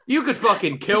 You could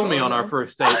fucking kill me on our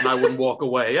first date and I wouldn't walk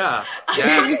away, yeah.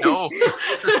 Yeah, no.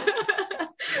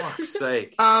 Fuck's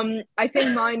sake. I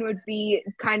think mine would be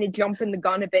kind of jumping the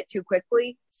gun a bit too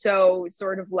quickly. So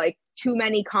sort of like too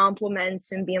many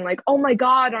compliments and being like, oh my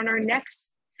God, on our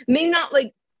next, maybe not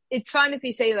like, it's fine if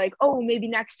you say like, oh, maybe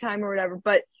next time or whatever,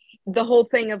 but the whole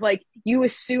thing of like, you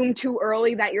assume too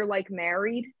early that you're like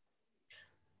married.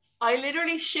 I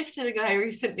literally shifted a guy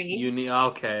recently. You need,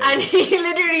 okay. And he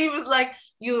literally was like,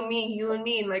 you and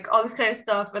me, and like all this kind of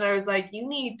stuff. And I was like, you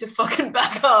need to fucking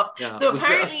back up. Yeah. So Was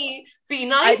apparently, be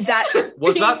nice.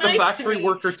 Was Be that the nice to factory me.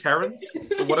 worker Terrence?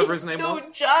 Or whatever his name No, was?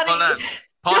 Johnny.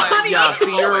 Paula, Johnny. Yeah, so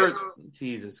you're... always.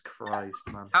 Jesus Christ,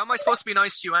 man. How am I supposed to be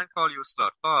nice to you and call you a slut?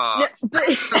 Oh. Yeah, but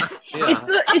Yeah.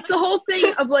 it's the whole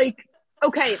thing of like,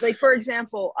 okay, like for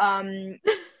example,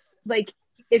 like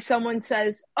if someone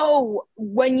says, oh,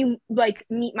 when you like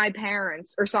meet my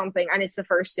parents or something and it's the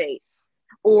first date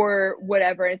or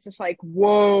whatever, it's just like,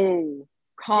 whoa,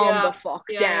 calm Yeah. the fuck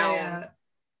down. Yeah.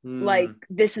 Like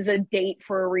this is a date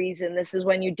for a reason. This is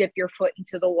when you dip your foot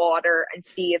into the water and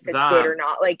see if it's That- good or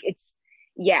not. Like it's,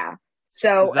 yeah.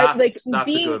 So like That's a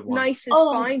being good one. nice is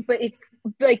Oh. fine, but it's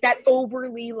like that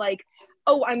overly like,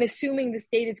 oh, I'm assuming this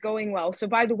date is going well. So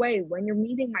by the way, when you're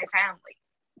meeting my family,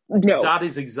 no. That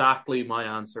is exactly my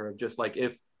answer. Of just like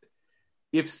if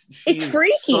she's It's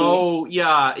freaky. So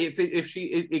yeah, if she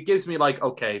it gives me like,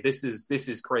 okay, this is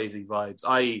crazy vibes.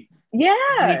 I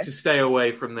Yeah. need to stay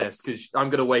away from this because I'm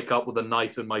gonna wake up with a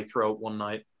knife in my throat one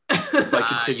night if I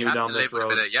continue you have down to this live with a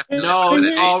road. bit of, you have to No, live with a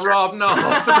bit of oh danger. Rob, no,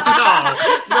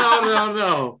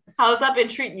 no. How's that been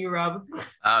treating you, Rob?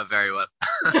 Very well.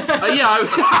 Yeah,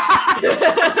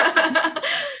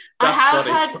 I have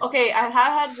funny. I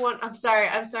have had one. I'm sorry.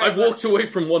 I've walked away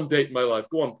from one date in my life.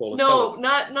 Go on, Paula. No,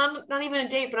 not even a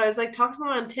date, but I was like talking to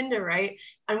someone on Tinder, right?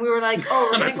 And we were like, oh,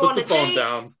 we're And I gonna go put on the a phone date.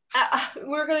 down.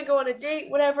 We're gonna go on a date,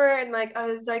 whatever. And like, I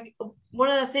was like, one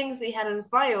of the things that he had in his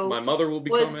bio My mother will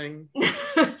be coming.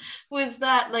 was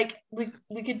that like we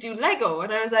could do Lego,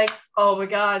 and I was like, oh my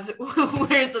god,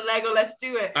 where's the Lego? Let's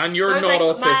do it. And you're So not I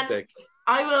was like, autistic. Man,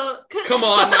 I will. Come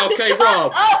on, okay,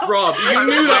 Rob, you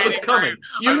knew that was coming.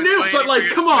 You knew, but like,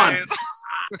 come on.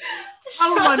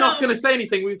 How am I not going to say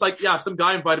anything? He was like, yeah, some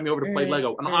guy invited me over to play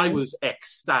Lego, and I was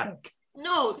ecstatic.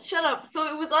 No, shut up.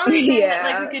 So it was on the thing that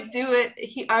like we could do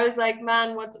it. I was like,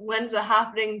 man, when's it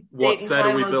happening? What set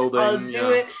are we building? I'll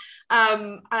do it.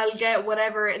 I'll get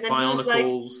whatever. And then he was like,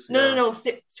 no,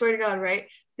 swear to God, right?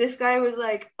 This guy was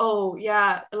like, oh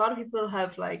yeah, a lot of people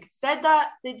have like said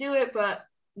that they do it, but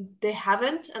they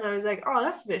haven't. And I was like, oh,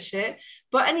 that's a bit shit.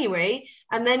 But anyway,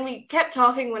 and then we kept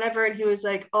talking whatever, and he was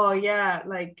like, oh yeah,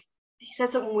 like he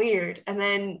said something weird, and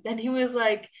then he was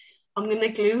like, I'm gonna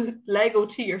glue Lego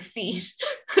to your feet.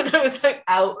 And I was like,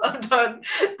 out, I'm done.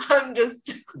 I'm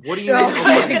just. What do you mean?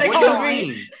 What do you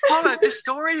mean? Paula, this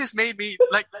story has made me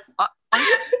like.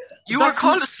 You were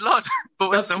called a slut, but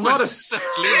when someone said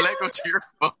glue Lego to your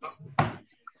foot.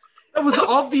 That was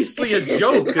obviously a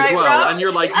joke as Right, well, Rob? and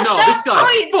you're like, At no, that this guy's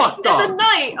point, fucked at up. the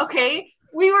night, okay,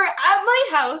 we were at my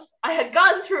house. I had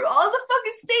gotten through all the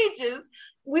fucking stages.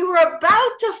 We were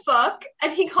about to fuck,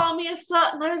 and he called me a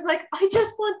slut, and I was like, I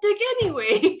just want dick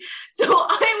anyway. So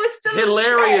I was still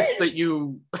Hilarious that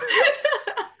you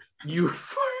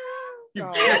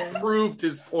just proved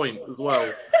his point as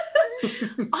well.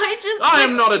 I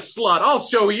am not a slut. I'll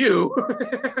show you. But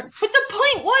the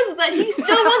point was that he still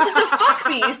wanted to fuck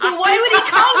me, so why would he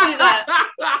call me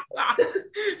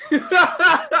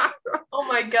that? Oh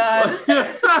my god.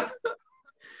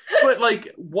 But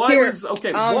like, why was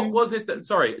what was it that?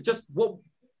 Sorry, just what?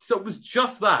 So it was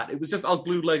just that. It was just I'll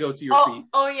glue Lego to your feet.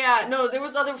 Oh yeah, no, there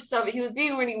was other stuff. He was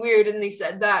being really weird, and he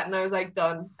said that, and I was like,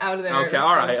 done, out of there. Okay,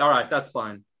 all right, that's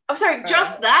fine. I'm sorry,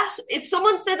 just that? If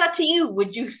someone said that to you,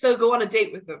 would you still go on a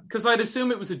date with them? Because I'd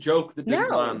assume it was a joke that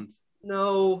didn't land.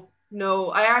 No.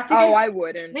 I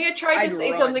wouldn't. I think I tried to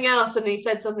say something else, and he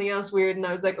said something else weird, and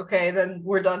I was like, okay, then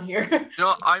we're done here.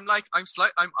 I'm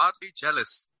oddly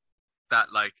jealous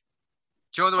that like,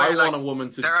 do you know the way I want a woman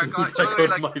to. There are guys, do you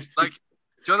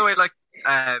know the way like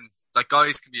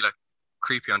guys can be like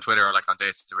creepy on Twitter or like on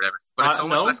dates or whatever, but it's so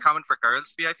much less common for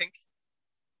girls to be, I think.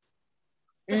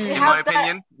 In my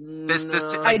opinion,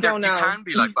 I don't know. You can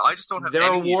be like, but I just don't have. There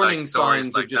any, are warning like,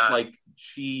 signs like of just that. like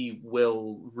she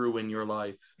will ruin your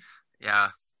life. Yeah.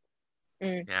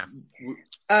 Yeah.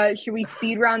 Should we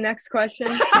speed round next question?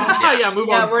 Move on. Yeah, we're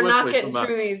not swiftly getting from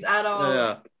through these at all.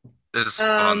 Yeah. This is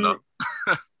fun though.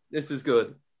 This is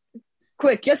good.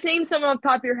 Quick, just name some off the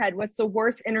top of your head. What's the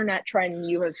worst internet trend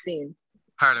you have seen?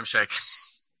 Harlem Shake.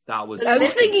 That was. I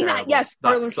was thinking terrible. that. Yes,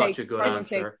 Harlem that's such Shake. a good Harlem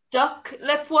answer. Shake. Duck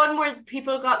lip one where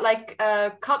people got like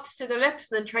cups to their lips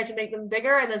and then tried to make them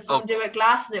bigger, and then someone did it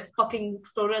glass and it fucking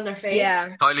exploded on their face.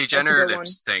 Yeah. Kylie Jenner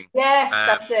lips thing. Yes,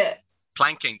 that's it.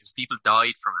 Planking because people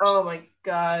died from it. Oh my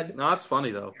god. No, that's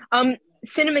funny though.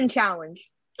 Cinnamon challenge.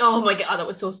 Oh my god, that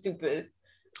was so stupid.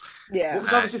 Yeah. What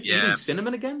was I was just eating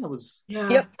cinnamon again? That was. Yeah.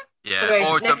 Yep. Yeah. Okay,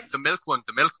 or the milk one.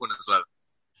 The milk one as well.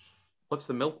 What's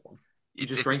the milk one?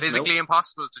 It's physically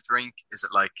impossible to drink. Is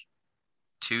it like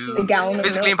a gallon of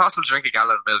physically milk? impossible to drink a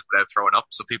gallon of milk without throwing up?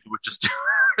 So people would just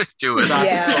do it.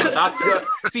 That's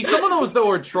see, some of those though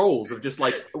are trolls of just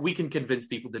like we can convince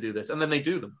people to do this, and then they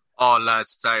do them. Oh,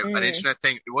 lads, sorry, an internet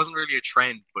thing. It wasn't really a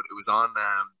trend, but it was on.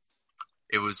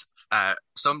 It was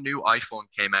some new iPhone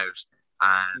came out,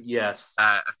 and a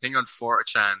thing on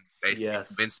 4chan basically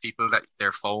convinced people that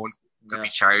their phone could be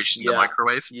charged in the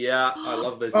microwave. Yeah, I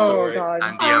love this story. God.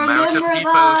 And the amount of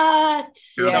people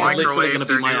who microwaved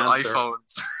their new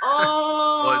iPhones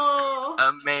was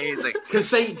amazing.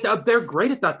 Because they're great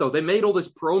at that, though. They made all this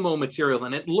promo material,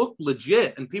 and it looked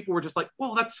legit, and people were just like,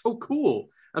 "Whoa, that's so cool!"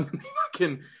 And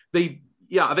they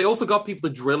also got people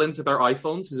to drill into their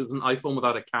iPhones because it was an iPhone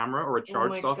without a camera or a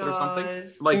charge socket or something,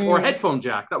 or a headphone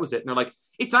jack. That was it. And they're like,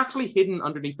 it's actually hidden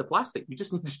underneath the plastic. You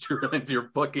just need to drill into your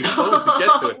fucking phone to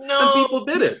get to it. No. And people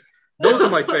did it. Those are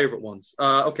my favorite ones.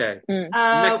 Okay.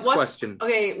 Next question.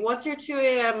 Okay, what's your 2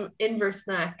 a.m. inverse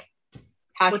snack?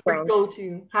 Hash What's browns. your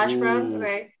go-to? Hash browns?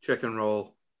 Okay. Chicken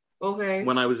roll. Okay.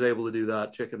 When I was able to do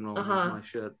that, chicken roll was my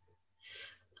shit.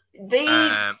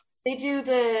 They do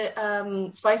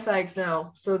the spice bags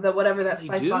now. So that whatever that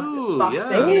spice box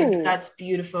thing is, that's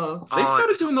beautiful. They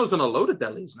started doing those in a load of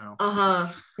delis now.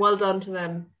 Well done to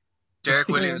them. Derek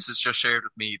Williams has just shared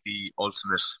with me the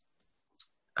ultimate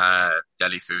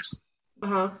Deli food.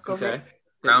 Go for Okay. it.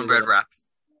 Brown bread wrap,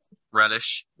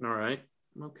 relish, All right.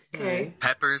 Okay. Okay.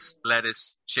 peppers,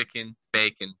 lettuce, chicken,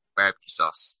 bacon, barbecue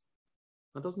sauce.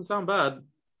 That doesn't sound bad.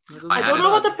 I I had don't it.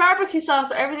 know about the barbecue sauce,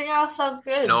 but everything else sounds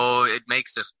good. No, it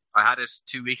makes it. I had it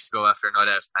 2 weeks ago after a night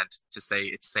out, and to say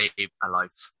it saved a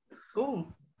life. Ooh.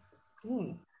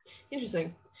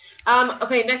 Interesting.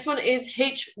 Okay, next one is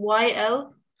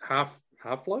HYL.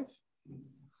 Half-Life?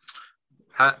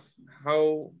 Ha-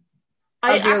 How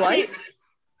How's your life?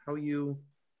 how you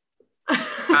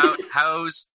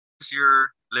how's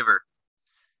your liver?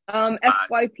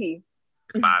 FYP.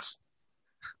 It's bad.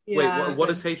 Yeah, Wait, what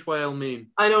does HYL mean?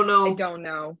 I don't know. I don't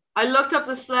know. I looked up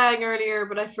the slang earlier,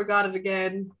 but I forgot it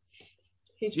again.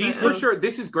 He's HYL. for sure.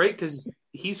 This is great because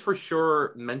he's for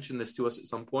sure mentioned this to us at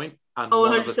some point, and Oh,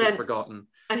 one of us has 100%. forgotten.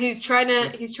 And he's trying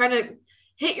to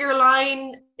hit your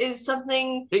line is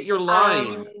something. Hit your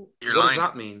line. Your What line. does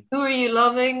that mean? Who are you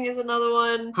loving is another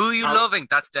one. Who are you How- loving?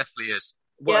 That's definitely it.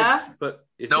 Well, Yeah? but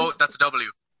is No, it? that's a W.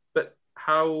 But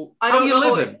how? I how don't you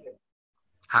know. living?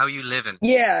 How you living?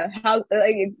 Yeah, how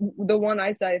like the one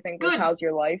I said I think was Good. how's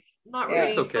your life? Not Yeah. really.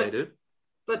 It's okay, dude.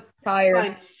 But Tired.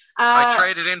 fine. I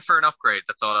traded in for an upgrade.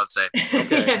 That's all I'll say.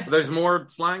 Okay. Yes. There's more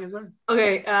slang, is there?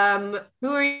 Okay. Who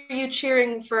are you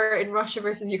cheering for in Russia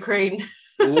versus Ukraine?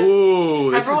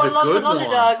 Ooh, this Everyone is a loves good an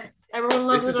underdog. Everyone one.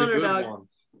 loves This an is a good underdog. one.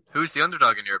 Who's the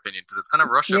underdog in your opinion? Because it's kind of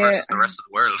Russia Yeah. versus the rest of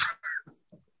the world.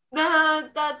 Nah,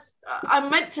 that's. I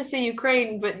meant to say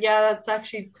Ukraine, but yeah, that's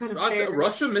actually kind of fair.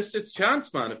 Russia missed its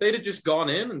chance, man. If they'd have just gone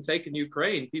in and taken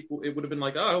Ukraine, it would have been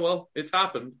like, oh well, it's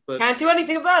happened. But Can't do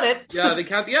anything about it. yeah, they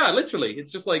can't. Yeah, literally,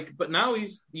 it's just like. But now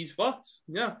he's fucked.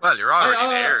 Yeah. Well, you're already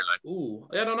there. Like, Ooh,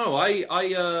 I don't know.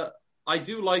 I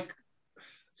do like.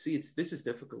 See, this is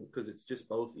difficult because it's just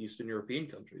both Eastern European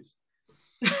countries.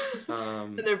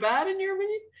 They're bad in your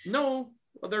opinion? No,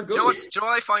 well, they're do good. you know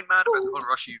what I find mad about the whole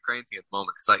Russia-Ukraine thing at the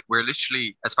moment? It's like we're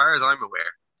literally, as far as I'm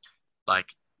aware, like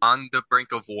on the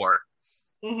brink of war.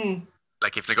 Mm-hmm.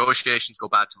 Like if negotiations go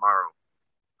bad tomorrow,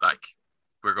 like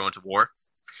we're going to war.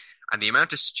 And the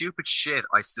amount of stupid shit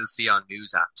I still see on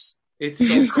news apps It's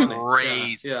is so funny.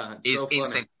 crazy. Yeah, it's is so funny.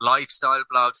 insane. Lifestyle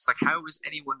blogs. It's like, how is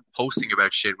anyone posting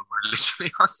about shit when we're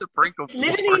literally on the brink of war?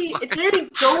 It's literally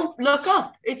don't look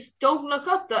up. It's don't look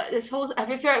up. This whole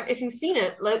if you've seen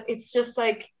it, like it's just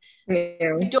like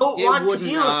Yeah. you don't It want to wouldn't,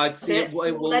 deal with see, it. So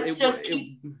let's just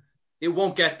keep. It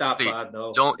won't get that Hey, bad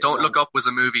though. Don't Look Up was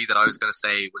a movie that I was going to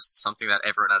say was something that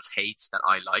everyone else hates that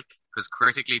I like, because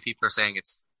critically people are saying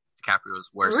it's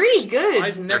DiCaprio's worst. Really good.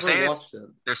 I've never saying watched it.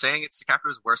 They're saying it's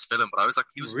DiCaprio's worst film, but I was like,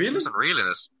 he was Really? unreal in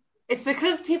it. It's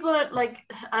because people are like,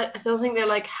 I don't think they're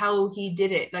like how he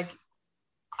did it. Like,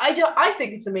 I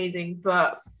think it's amazing,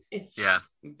 but it's Yeah.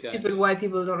 Okay. stupid why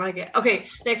people don't like it. Okay,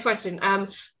 next question.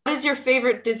 What is your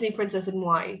favorite Disney princess and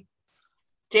why?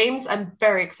 James, I'm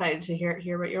very excited to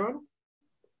hear about your own.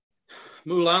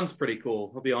 Mulan's pretty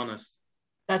cool. I'll be honest.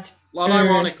 That's Well,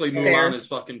 ironically, fair. Mulan is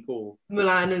fucking cool.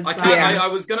 Mulan is. I can't. Yeah. I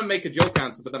was gonna make a joke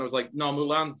answer, but then I was like, no,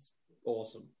 Mulan's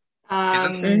awesome.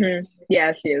 Isn't-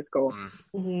 Yeah, she is cool.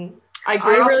 Mhm. I I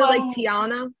grew really up like on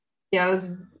Tiana. Tiana's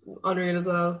unreal as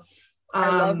well. I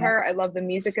love her. I love the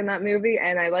music in that movie,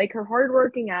 and I like her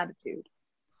hardworking attitude.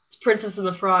 It's Princess and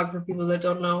the Frog for people that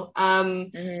don't know.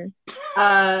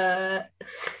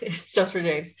 It's just for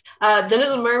James. The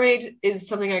Little Mermaid is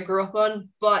something I grew up on,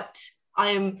 but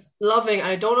I am loving.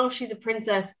 I don't know if she's a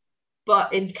princess,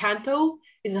 but Encanto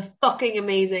is a fucking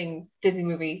amazing Disney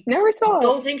movie. Never saw I it.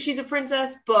 don't think she's a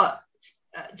princess, but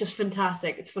just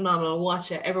fantastic. It's phenomenal.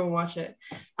 Watch it. Everyone watch it.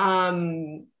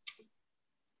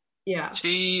 Yeah.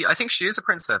 I think she is a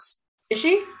princess. Is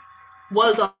she?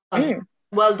 Well done. Mm.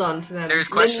 Well done to them. There's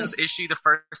questions. Is she the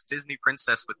first Disney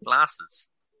princess with glasses?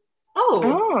 Oh.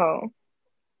 Oh,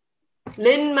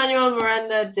 Lin-Manuel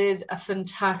Miranda did a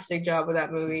fantastic job with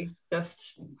that movie.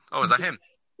 Just Oh, is that him?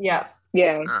 yeah.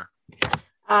 yeah.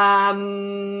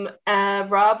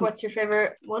 Rob, what's your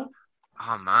favorite one?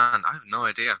 Oh man, I have no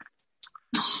idea.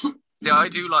 Yeah, I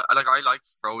do like I like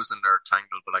Frozen or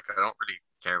Tangled, but like I don't really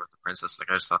care about the princess.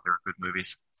 Like I just thought they were good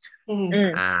movies.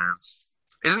 Mhm.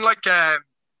 Isn't like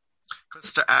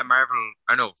because Marvel?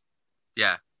 I know,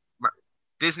 yeah.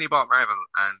 Disney bought Marvel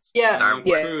and Yeah. Star Wars.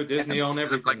 Yeah. True, Disney own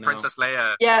Is it everything like now. Princess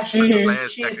Leia? Yeah, Princess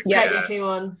Leia's she's technically technically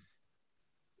one.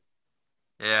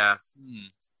 Yeah.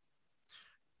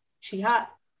 She hot.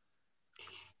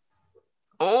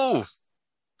 Oh,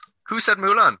 who said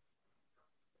Mulan?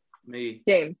 Me.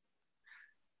 James.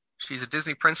 She's a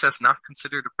Disney princess, not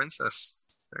considered a princess.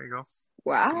 There you go.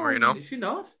 Wow. The more you know. Is she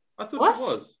not? I thought What? she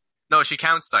was. No, she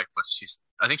counts like, but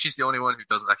I think she's the only one who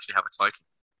doesn't actually have a title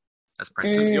as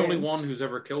princess. She's the Mm. only one who's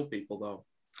ever killed people, though.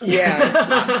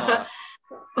 Yeah.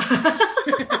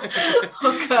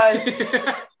 Oh god.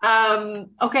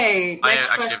 Okay. I Next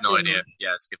actually have no question. idea.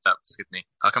 Yeah, skip me.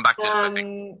 I'll come back to it if I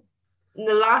think.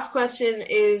 The last question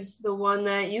is the one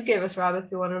that you gave us, Rob.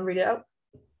 If you want to read it out.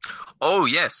 Oh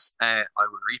yes, I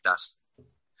will read that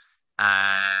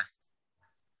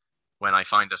when I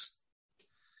find it.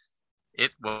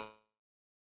 It will.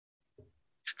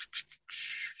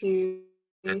 We're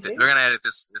gonna edit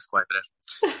this quite a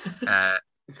bit.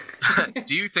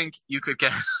 Do you think you could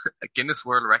get a Guinness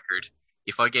World Record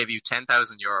if I gave you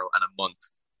 €10,000 and a month?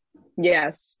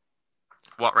 Yes.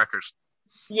 What record?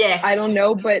 Yes. I don't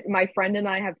know, but my friend and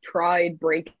I have tried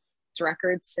breaking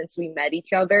records since we met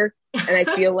each other, and I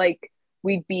feel like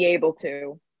we'd be able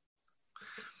to.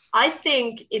 I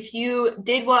think if you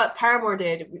did what Paramore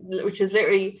did, which is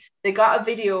literally they got a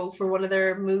video for one of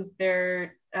their music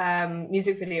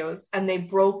videos, and they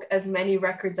broke as many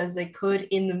records as they could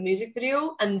in the music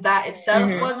video, and that itself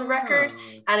was a record,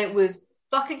 and it was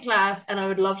fucking class, and I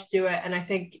would love to do it. And I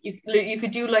think you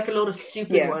could do like a load of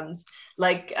stupid ones,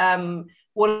 like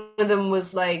one of them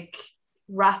was like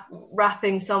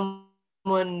unwrapping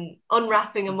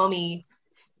a mummy,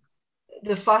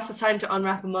 the fastest time to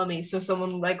unwrap a mummy. So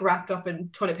someone like wrapped up in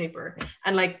toilet paper,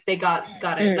 and like they got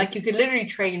it. Like you could literally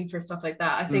train for stuff like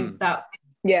that. I think that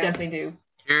definitely do.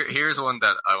 Here's one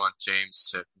that I want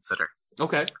James to consider.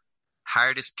 Okay.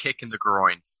 Hardest kick in the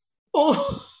groin.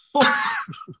 Oh.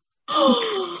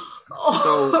 So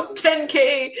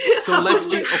 10K. So let's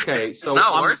be okay. So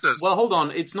not worth it. Well, hold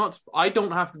on. It's not. I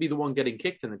don't have to be the one getting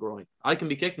kicked in the groin. I can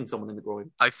be kicking someone in the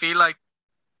groin. I feel like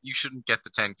you shouldn't get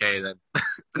the 10K then.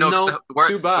 No, the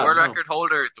world no. record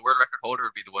holder. The world record holder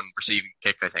would be the one receiving the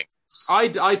kick, I think.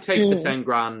 I'd take the 10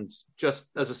 grand just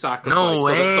as a sacrifice, no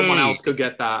way. So that someone else could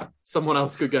get that. Someone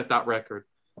else could get that record.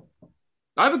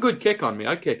 I have a good kick on me.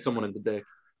 I'd kick someone in the dick.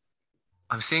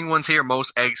 I'm seeing ones here.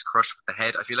 Most eggs crushed with the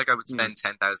head. I feel like I would spend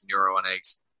 €10,000 on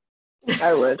eggs.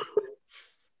 I would.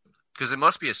 Because it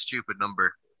must be a stupid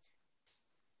number.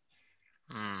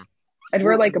 I'd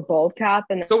wear like a bald cap,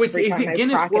 and so is it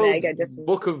Guinness World egg, I just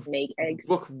Book of make eggs.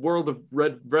 Book World of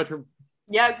Red.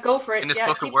 Yeah, go for it. Guinness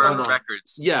Book of World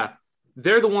Records. Yeah,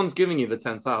 they're the ones giving you the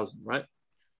 10,000, right?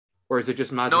 Or is it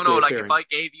just magically No, like appearing? if I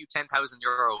gave you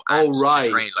 €10,000 and to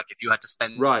train, like if you had to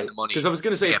spend the money. Because I was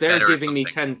going to say, if they're giving me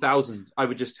 10,000, I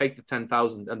would just take the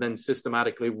 10,000 and then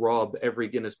systematically rob every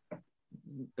Guinness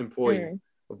employee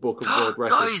of Book of World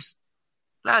Records. Guys,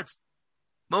 lads,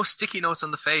 most sticky notes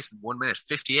on the face in 1 minute,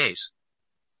 58.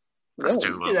 That's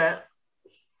doable. Do that.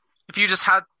 If you just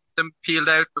had them peeled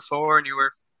out before and you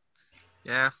were,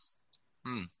 I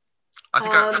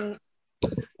think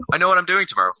I know what I'm doing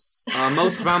tomorrow.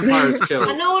 Most vampires killed.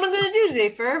 I know what I'm going to do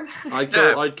today, Ferb.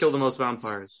 I'd kill the most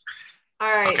vampires. All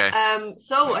right. Okay.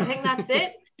 So I think that's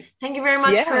it. Thank you very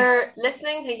much for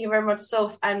listening. Thank you very much,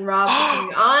 Soph and Rob, for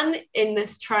coming on in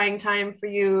this trying time for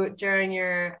you during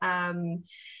your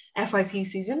FYP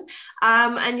season.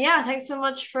 And yeah, thanks so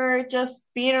much for just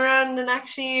being around and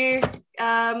actually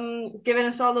giving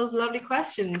us all those lovely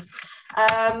questions.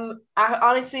 I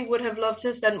honestly would have loved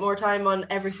to spend more time on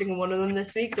every single one of them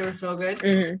this week. They were so good.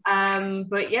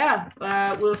 But yeah,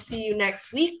 we'll see you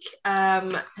next week.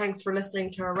 Thanks for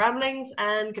listening to our ramblings,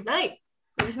 and good night.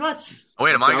 Thank you so much. Oh,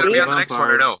 wait, am I going to be on the next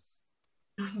one or no?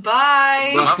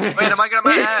 Bye. Am I going to be on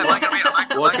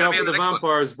the next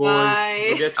vampires, one? boys. Bye.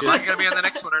 We'll get you. Am I going to be on the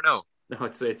next one or no? No,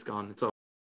 it's gone. It's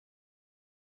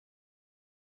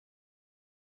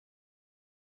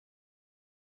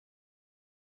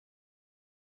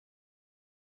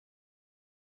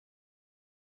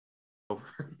over.